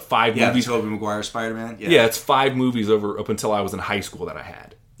like, what, 5 movies? Yeah, Tobey Maguire Spider-Man. Yeah, it's 5 movies up until I was in high school that I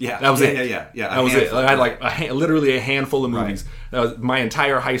had. Yeah, that was it. Yeah. That was it. I had like literally a handful of movies. Right. That was my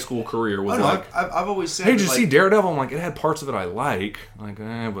entire high school career was I've always said. Hey, did you see Daredevil? I'm like, it had parts of it I like. Like,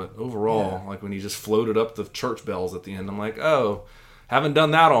 but overall, like when he just floated up the church bells at the end, I'm like, oh, haven't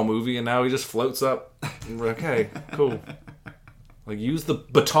done that all movie, and now he just floats up. Okay, cool. Like, use the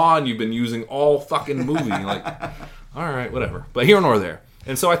baton you've been using all fucking movie. Like, all right, whatever. But here nor there.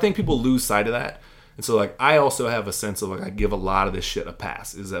 And so I think people lose sight of that. And so, like, I also have a sense of, like, I give a lot of this shit a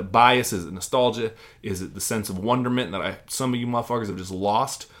pass. Is that bias? Is it nostalgia? Is it the sense of wonderment that some of you motherfuckers have just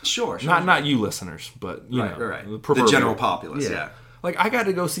lost? Sure. Not you listeners, but, you know. Right. The general populace, yeah. Like, I got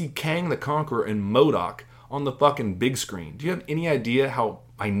to go see Kang the Conqueror and MODOK on the fucking big screen. Do you have any idea how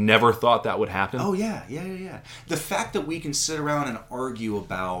I never thought that would happen? Oh, yeah. The fact that we can sit around and argue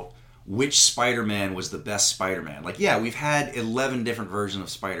about which Spider-Man was the best Spider-Man. Like, yeah, we've had 11 different versions of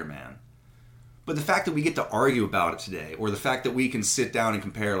Spider-Man. But the fact that we get to argue about it today, or the fact that we can sit down and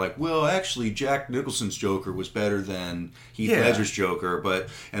compare, like, well, actually, Jack Nicholson's Joker was better than Heath Ledger's Joker,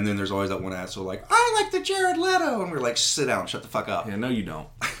 and then there's always that one asshole like, I like the Jared Leto, and we're like, sit down, shut the fuck up. Yeah, no, you don't.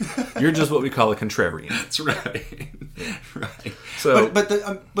 You're just what we call a contrarian. That's right. Right. So, but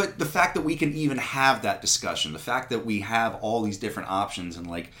the fact that we can even have that discussion, the fact that we have all these different options, and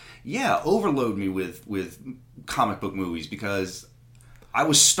like, yeah, overload me with comic book movies because I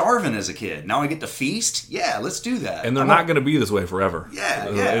was starving as a kid. Now I get to feast? Yeah, let's do that. And they're not going to be this way forever.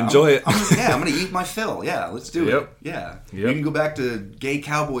 Yeah. Enjoy it. I'm going to eat my fill. Yeah, let's do it. Yeah. Yep. You can go back to gay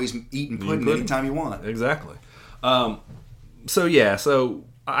cowboys eating pudding anytime you want. Exactly. So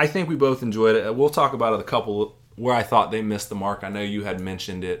I think we both enjoyed it. We'll talk about it a couple where I thought they missed the mark. I know you had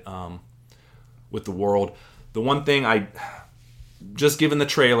mentioned it with the world. The one thing just given the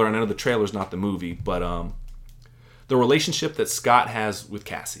trailer, I know the trailer's not the movie, but the relationship that Scott has with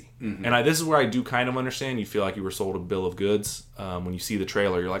Cassie. Mm-hmm. And this is where I do kind of understand. You feel like you were sold a bill of goods. When you see the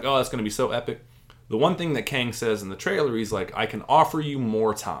trailer, you're like, oh, that's going to be so epic. The one thing that Kang says in the trailer, he's like, I can offer you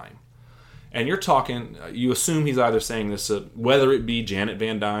more time. And you're talking, you assume he's either saying this, whether it be Janet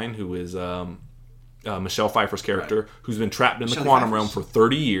Van Dyne, who is Michelle Pfeiffer's character, who's been trapped in the quantum realm for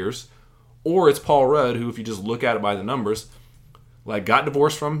 30 years, or it's Paul Rudd, who, if you just look at it by the numbers, like, got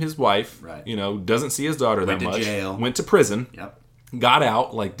divorced from his wife, you know, doesn't see his daughter that much, went to prison, got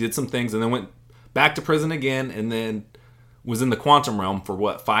out, like, did some things, and then went back to prison again, and then was in the quantum realm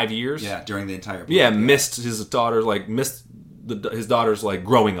for, 5 years? Yeah, during the entire period. Yeah, missed his daughter, like, his daughter's, like,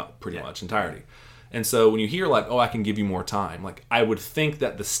 growing up, pretty much, entirety. And so when you hear, like, oh, I can give you more time, like, I would think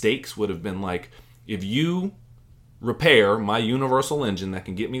that the stakes would have been, like, if you repair my universal engine that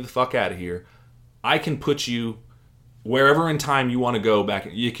can get me the fuck out of here, I can put you wherever in time you want to go back.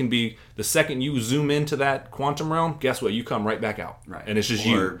 You can be, the second you zoom into that quantum realm, guess what? You come right back out. Right. And it's just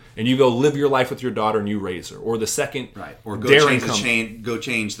you. And you go live your life with your daughter and you raise her. Or the second... Right. Or go change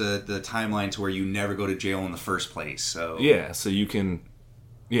the timeline to where you never go to jail in the first place. So yeah, so you can...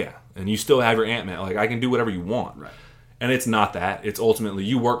 Yeah. And you still have your Ant-Man. Like, I can do whatever you want. Right. And it's not that. It's ultimately,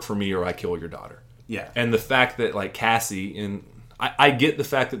 you work for me or I kill your daughter. Yeah. And the fact that, like, Cassie... and I get the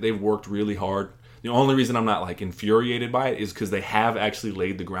fact that they've worked really hard. The only reason I'm not, like, infuriated by it is because they have actually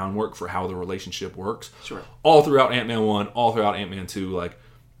laid the groundwork for how the relationship works. Sure. All throughout Ant-Man 1, all throughout Ant-Man 2, like,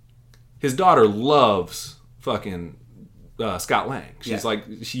 his daughter loves fucking Scott Lang. She's like,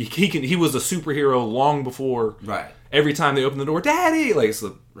 he was a superhero long before. Right. Every time they open the door, Daddy! Like,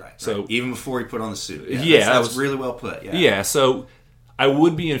 so, So even before he put on the suit. Yeah, that's really well put. Yeah, so I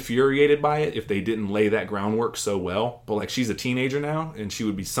would be infuriated by it if they didn't lay that groundwork so well. But, like, she's a teenager now, and she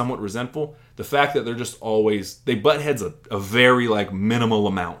would be somewhat resentful. The fact that they're just always... They butt heads a very, like, minimal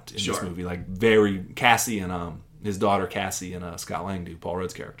amount in this movie. Like, very... Cassie and... his daughter, Cassie, and Scott Lang do, Paul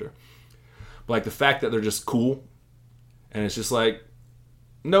Rudd's character. But, like, the fact that they're just cool, and it's just like,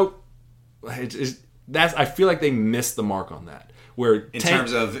 nope. I feel like they missed the mark on that. Where in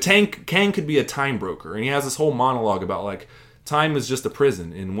terms of Kang could be a time broker, and he has this whole monologue about like time is just a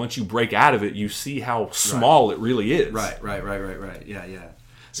prison, and once you break out of it, you see how small it really is. Right. Yeah.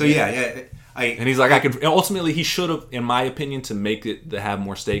 So and he's like, ultimately he should have, in my opinion, to make it to have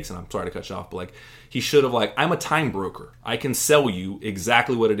more stakes. And I'm sorry to cut you off, but like he should have like, I'm a time broker. I can sell you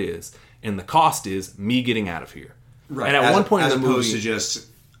exactly what it is, and the cost is me getting out of here. Right. And at one point in the movie, as opposed to just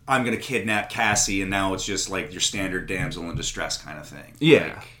I'm going to kidnap Cassie, and now it's just like your standard damsel in distress kind of thing.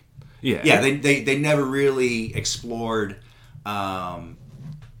 Yeah. Like, yeah. They never really explored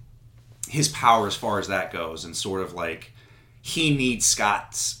his power as far as that goes, and sort of like he needs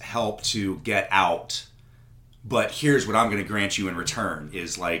Scott's help to get out, but here's what I'm going to grant you in return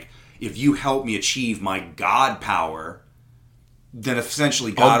is like, if you help me achieve my God power, then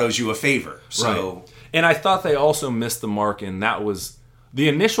essentially God owes you a favor. So, right. And I thought they also missed the mark, and that was the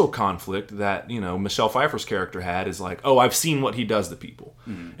initial conflict that, Michelle Pfeiffer's character had is like, oh, I've seen what he does to people.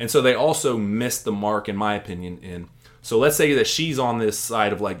 Mm-hmm. And so they also missed the mark, in my opinion, so let's say that she's on this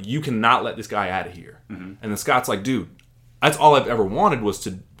side of like, you cannot let this guy out of here. Mm-hmm. And then Scott's like, dude, that's all I've ever wanted was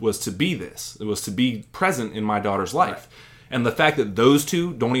to be this. It was to be present in my daughter's life. Right. And the fact that those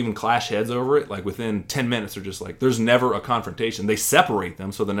two don't even clash heads over it, like within 10 minutes, they're just like, there's never a confrontation. They separate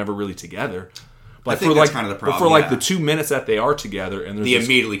them, so they're never really together. But I think that's kind of the problem. But for like the 2 minutes that they are together, and they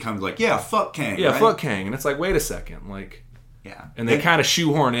immediately come like, yeah, fuck Kang. Yeah, right? fuck Kang. And it's like, wait a second, like, yeah. And they kind of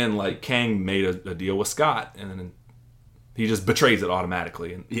shoehorn in like Kang made a deal with Scott, and then he just betrays it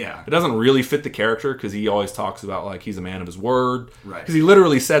automatically. And yeah, it doesn't really fit the character because he always talks about like he's a man of his word. Right. Because he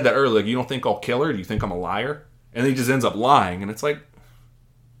literally said that earlier. Like, you don't think I'll kill her? Do you think I'm a liar? And then he just ends up lying, and it's like,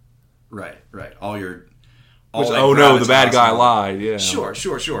 right. The bad guy lied. Yeah. Sure.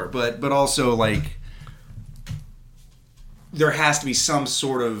 But also like, there has to be some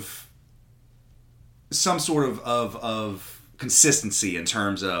sort of consistency in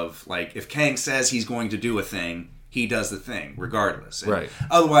terms of like, if Kang says he's going to do a thing, he does the thing regardless. And right.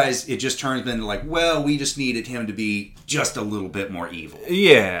 Otherwise, it just turns into like, well, we just needed him to be just a little bit more evil.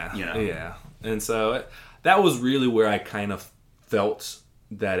 Yeah. Yeah. And so that was really where I kind of felt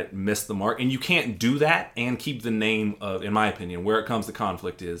that it missed the mark. And you can't do that and keep the name of, in my opinion, where it comes to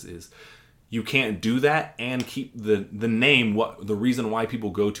conflict is you can't do that and keep the name. What the reason why people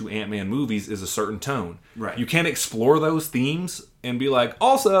go to Ant-Man movies is a certain tone. Right. You can't explore those themes and be like,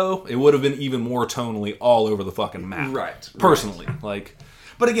 also, it would have been even more tonally all over the fucking map. Right. Personally, like.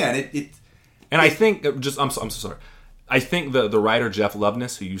 But again, I think I'm so sorry. I think the writer Jeff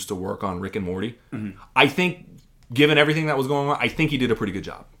Loveness, who used to work on Rick and Morty, mm-hmm. I think, given everything that was going on, I think he did a pretty good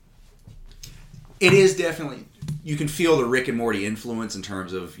job. It is definitely, you can feel the Rick and Morty influence in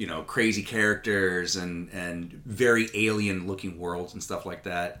terms of, crazy characters and very alien looking worlds and stuff like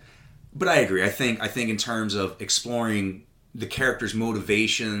that. But I agree. I think in terms of exploring the characters'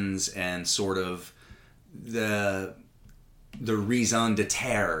 motivations and sort of the raison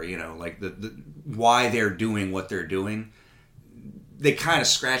d'etre, like the why they're doing what they're doing, they kind of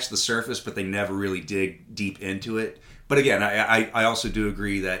scratch the surface, but they never really dig deep into it. But again, I also do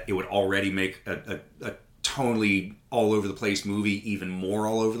agree that it would already make a tonally all over the place movie even more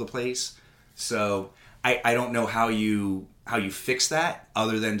all over the place. So I don't know how you fix that,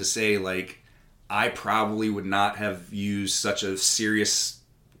 other than to say like, I probably would not have used such a serious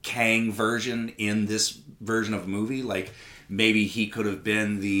Kang version in this version of the movie. Like, maybe he could have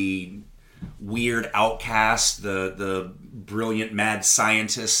been the weird outcast, the brilliant mad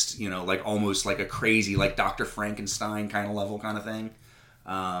scientist, like almost like a crazy, like Dr. Frankenstein kind of level kind of thing.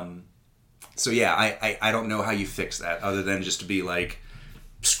 So yeah, I don't know how you fix that other than just to be like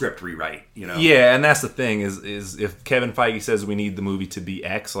script rewrite, Yeah, and that's the thing is if Kevin Feige says we need the movie to be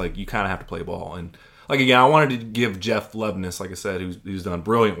X, like you kind of have to play ball. And like, again, I wanted to give Jeff Loveness, like I said, who's done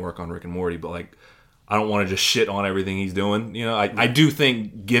brilliant work on Rick and Morty, but like, I don't want to just shit on everything he's doing. I do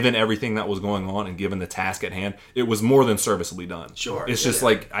think, given everything that was going on and given the task at hand, it was more than serviceably done. Sure. It's just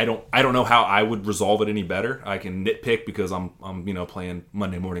like, I don't know how I would resolve it any better. I can nitpick because I'm playing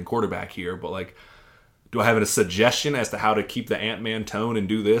Monday morning quarterback here, but like, do I have a suggestion as to how to keep the Ant-Man tone and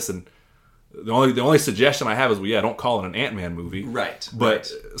do this? And the only suggestion I have is, don't call it an Ant-Man movie. Right. But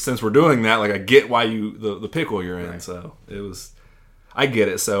since we're doing that, like, I get why the pickle you're in. Right. So it was. I get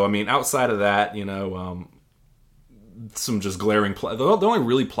it. So, I mean, outside of that, some just glaring plot. The only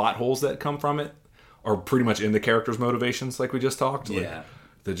really plot holes that come from it are pretty much in the character's motivations, like we just talked. Like, yeah.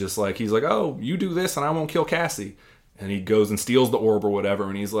 They're just like, he's like, oh, you do this and I won't kill Cassie. And he goes and steals the orb or whatever.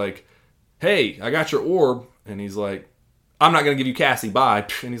 And he's like, hey, I got your orb. And he's like, I'm not going to give you Cassie. Bye.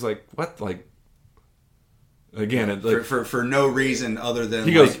 And he's like, what? Like, Again, for no reason other than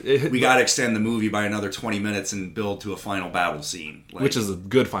he goes, we got to extend the movie by another 20 minutes and build to a final battle scene. Which is a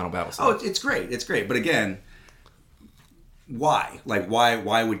good final battle scene. Oh, it's great. It's great. But again, why? Like,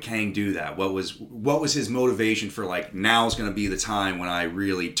 why would Kang do that? What was his motivation for, like, now's going to be the time when I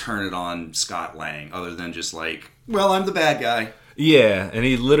really turn it on Scott Lang, other than just like, well, I'm the bad guy. Yeah, and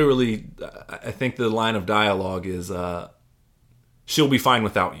he literally, I think the line of dialogue is, she'll be fine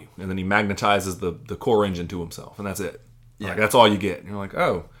without you. And then he magnetizes the core engine to himself, and that's it. Yeah. Like, that's all you get. And you're like,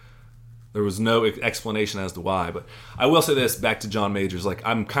 oh, there was no explanation as to why. But I will say this, back to John Majors, like,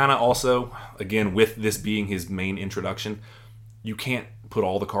 I'm kind of also, again, with this being his main introduction, you can't put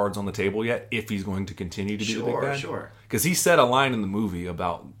all the cards on the table yet if he's going to continue to be the big guy. Sure. Because he said a line in the movie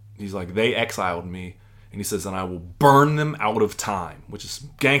about, he's like, they exiled me. And he says, and I will burn them out of time, which is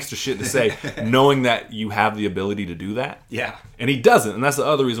gangster shit to say, knowing that you have the ability to do that. Yeah. And he doesn't. And that's the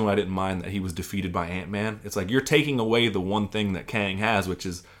other reason why I didn't mind that he was defeated by Ant-Man. It's like, you're taking away the one thing that Kang has, which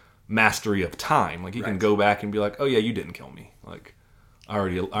is mastery of time. Like, he can go back and be like, oh yeah, you didn't kill me. Like, I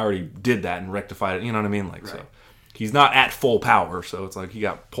already did that and rectified it. You know what I mean? Like, so he's not at full power. So it's like he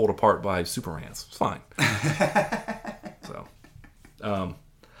got pulled apart by Supermans. It's fine. So,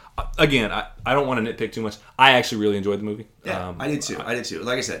 again, I don't want to nitpick too much. I actually really enjoyed the movie. Yeah, I did too.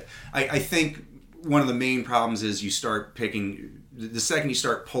 Like I said, I think one of the main problems is you start picking, the second you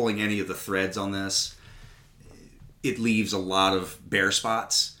start pulling any of the threads on this, it leaves a lot of bare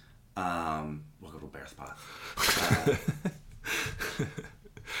spots. We'll go to a bare spot.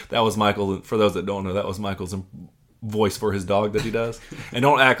 That was Michael. For those that don't know, that was Michael's voice for his dog that he does. And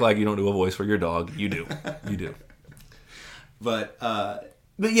don't act like you don't do a voice for your dog. You do. You do. But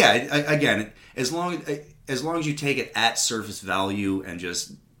yeah, again, as long as you take it at surface value and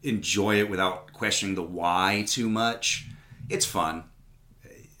just enjoy it without questioning the why too much, it's fun.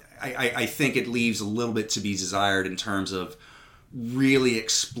 I think it leaves a little bit to be desired in terms of really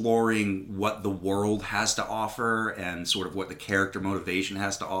exploring what the world has to offer and sort of what the character motivation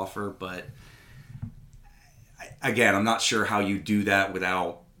has to offer. But again, I'm not sure how you do that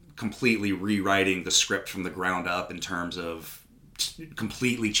without completely rewriting the script from the ground up in terms of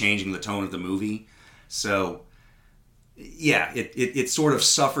completely changing the tone of the movie. So yeah, it sort of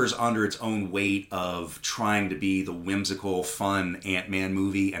suffers under its own weight of trying to be the whimsical, fun Ant-Man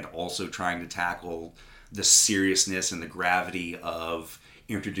movie and also trying to tackle the seriousness and the gravity of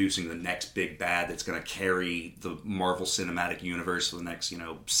introducing the next big bad that's going to carry the Marvel Cinematic Universe for the next,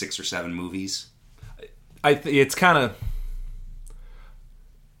 6 or 7 movies. It's kind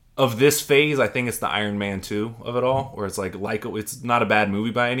of this phase, I think it's the Iron Man 2 of it all, where it's like it's not a bad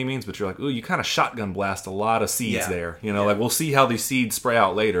movie by any means, but you're like, ooh, you kind of shotgun blast a lot of seeds there. Like, we'll see how these seeds spray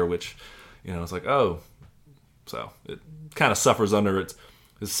out later, which, it's like, oh. So it kind of suffers under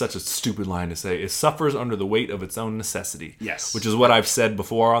it's such a stupid line to say. It suffers under the weight of its own necessity. Yes. Which is what I've said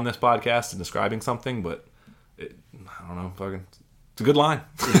before on this podcast in describing something, but I don't know, it's a good line.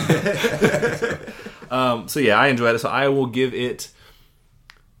 So yeah, I enjoyed it. So I will give it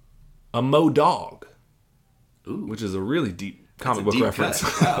a MODOK, which is a really deep comic book reference.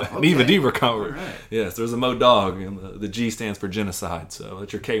 Wow, okay. An even deeper comic. Right. Yes, there's a MODOK, and the G stands for genocide, so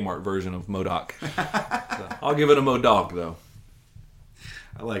that's your Kmart version of MODOK. So I'll give it a MODOK, though.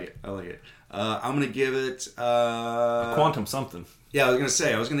 I like it. I'm going to give it... a quantum something. Yeah, I was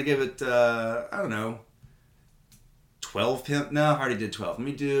going to give it, I don't know, 12 pim... No, I already did 12.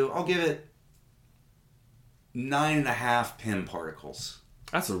 I'll give it 9.5 pim particles.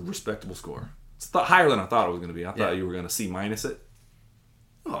 That's a respectable score. It's higher than I thought it was going to be. I thought you were going to C- it.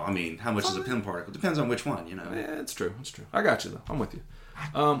 Well, I mean, how much is a pim particle? Depends on which one, Yeah, it's true. I got you, though. I'm with you.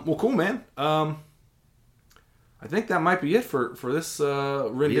 Well, cool, man. I think that might be it for this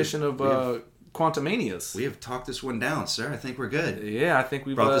rendition of Quantumanias. We have talked this one down, sir. I think we're good. Yeah, I think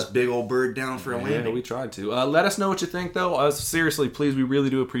we've brought this big old bird down for a landing. Yeah, we tried to. Let us know what you think, though. Seriously, please, we really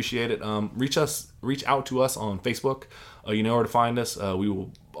do appreciate it. Reach out to us on Facebook. You know where to find us. We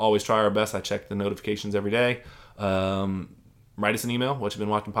will always try our best. I check the notifications every day. Write us an email,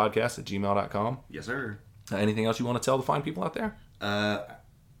 whatyoubeenwatchingpodcast@gmail.com. Yes, sir. Anything else you want to tell the fine people out there?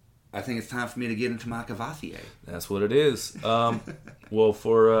 I think it's time for me to get into my cavatier. That's what it is. Well,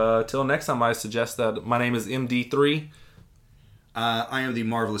 for till next time, I suggest that my name is MD3. I am the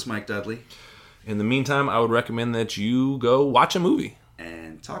marvelous Mike Dudley. In the meantime, I would recommend that you go watch a movie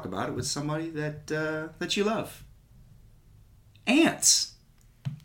and talk about it with somebody that you love. Ants.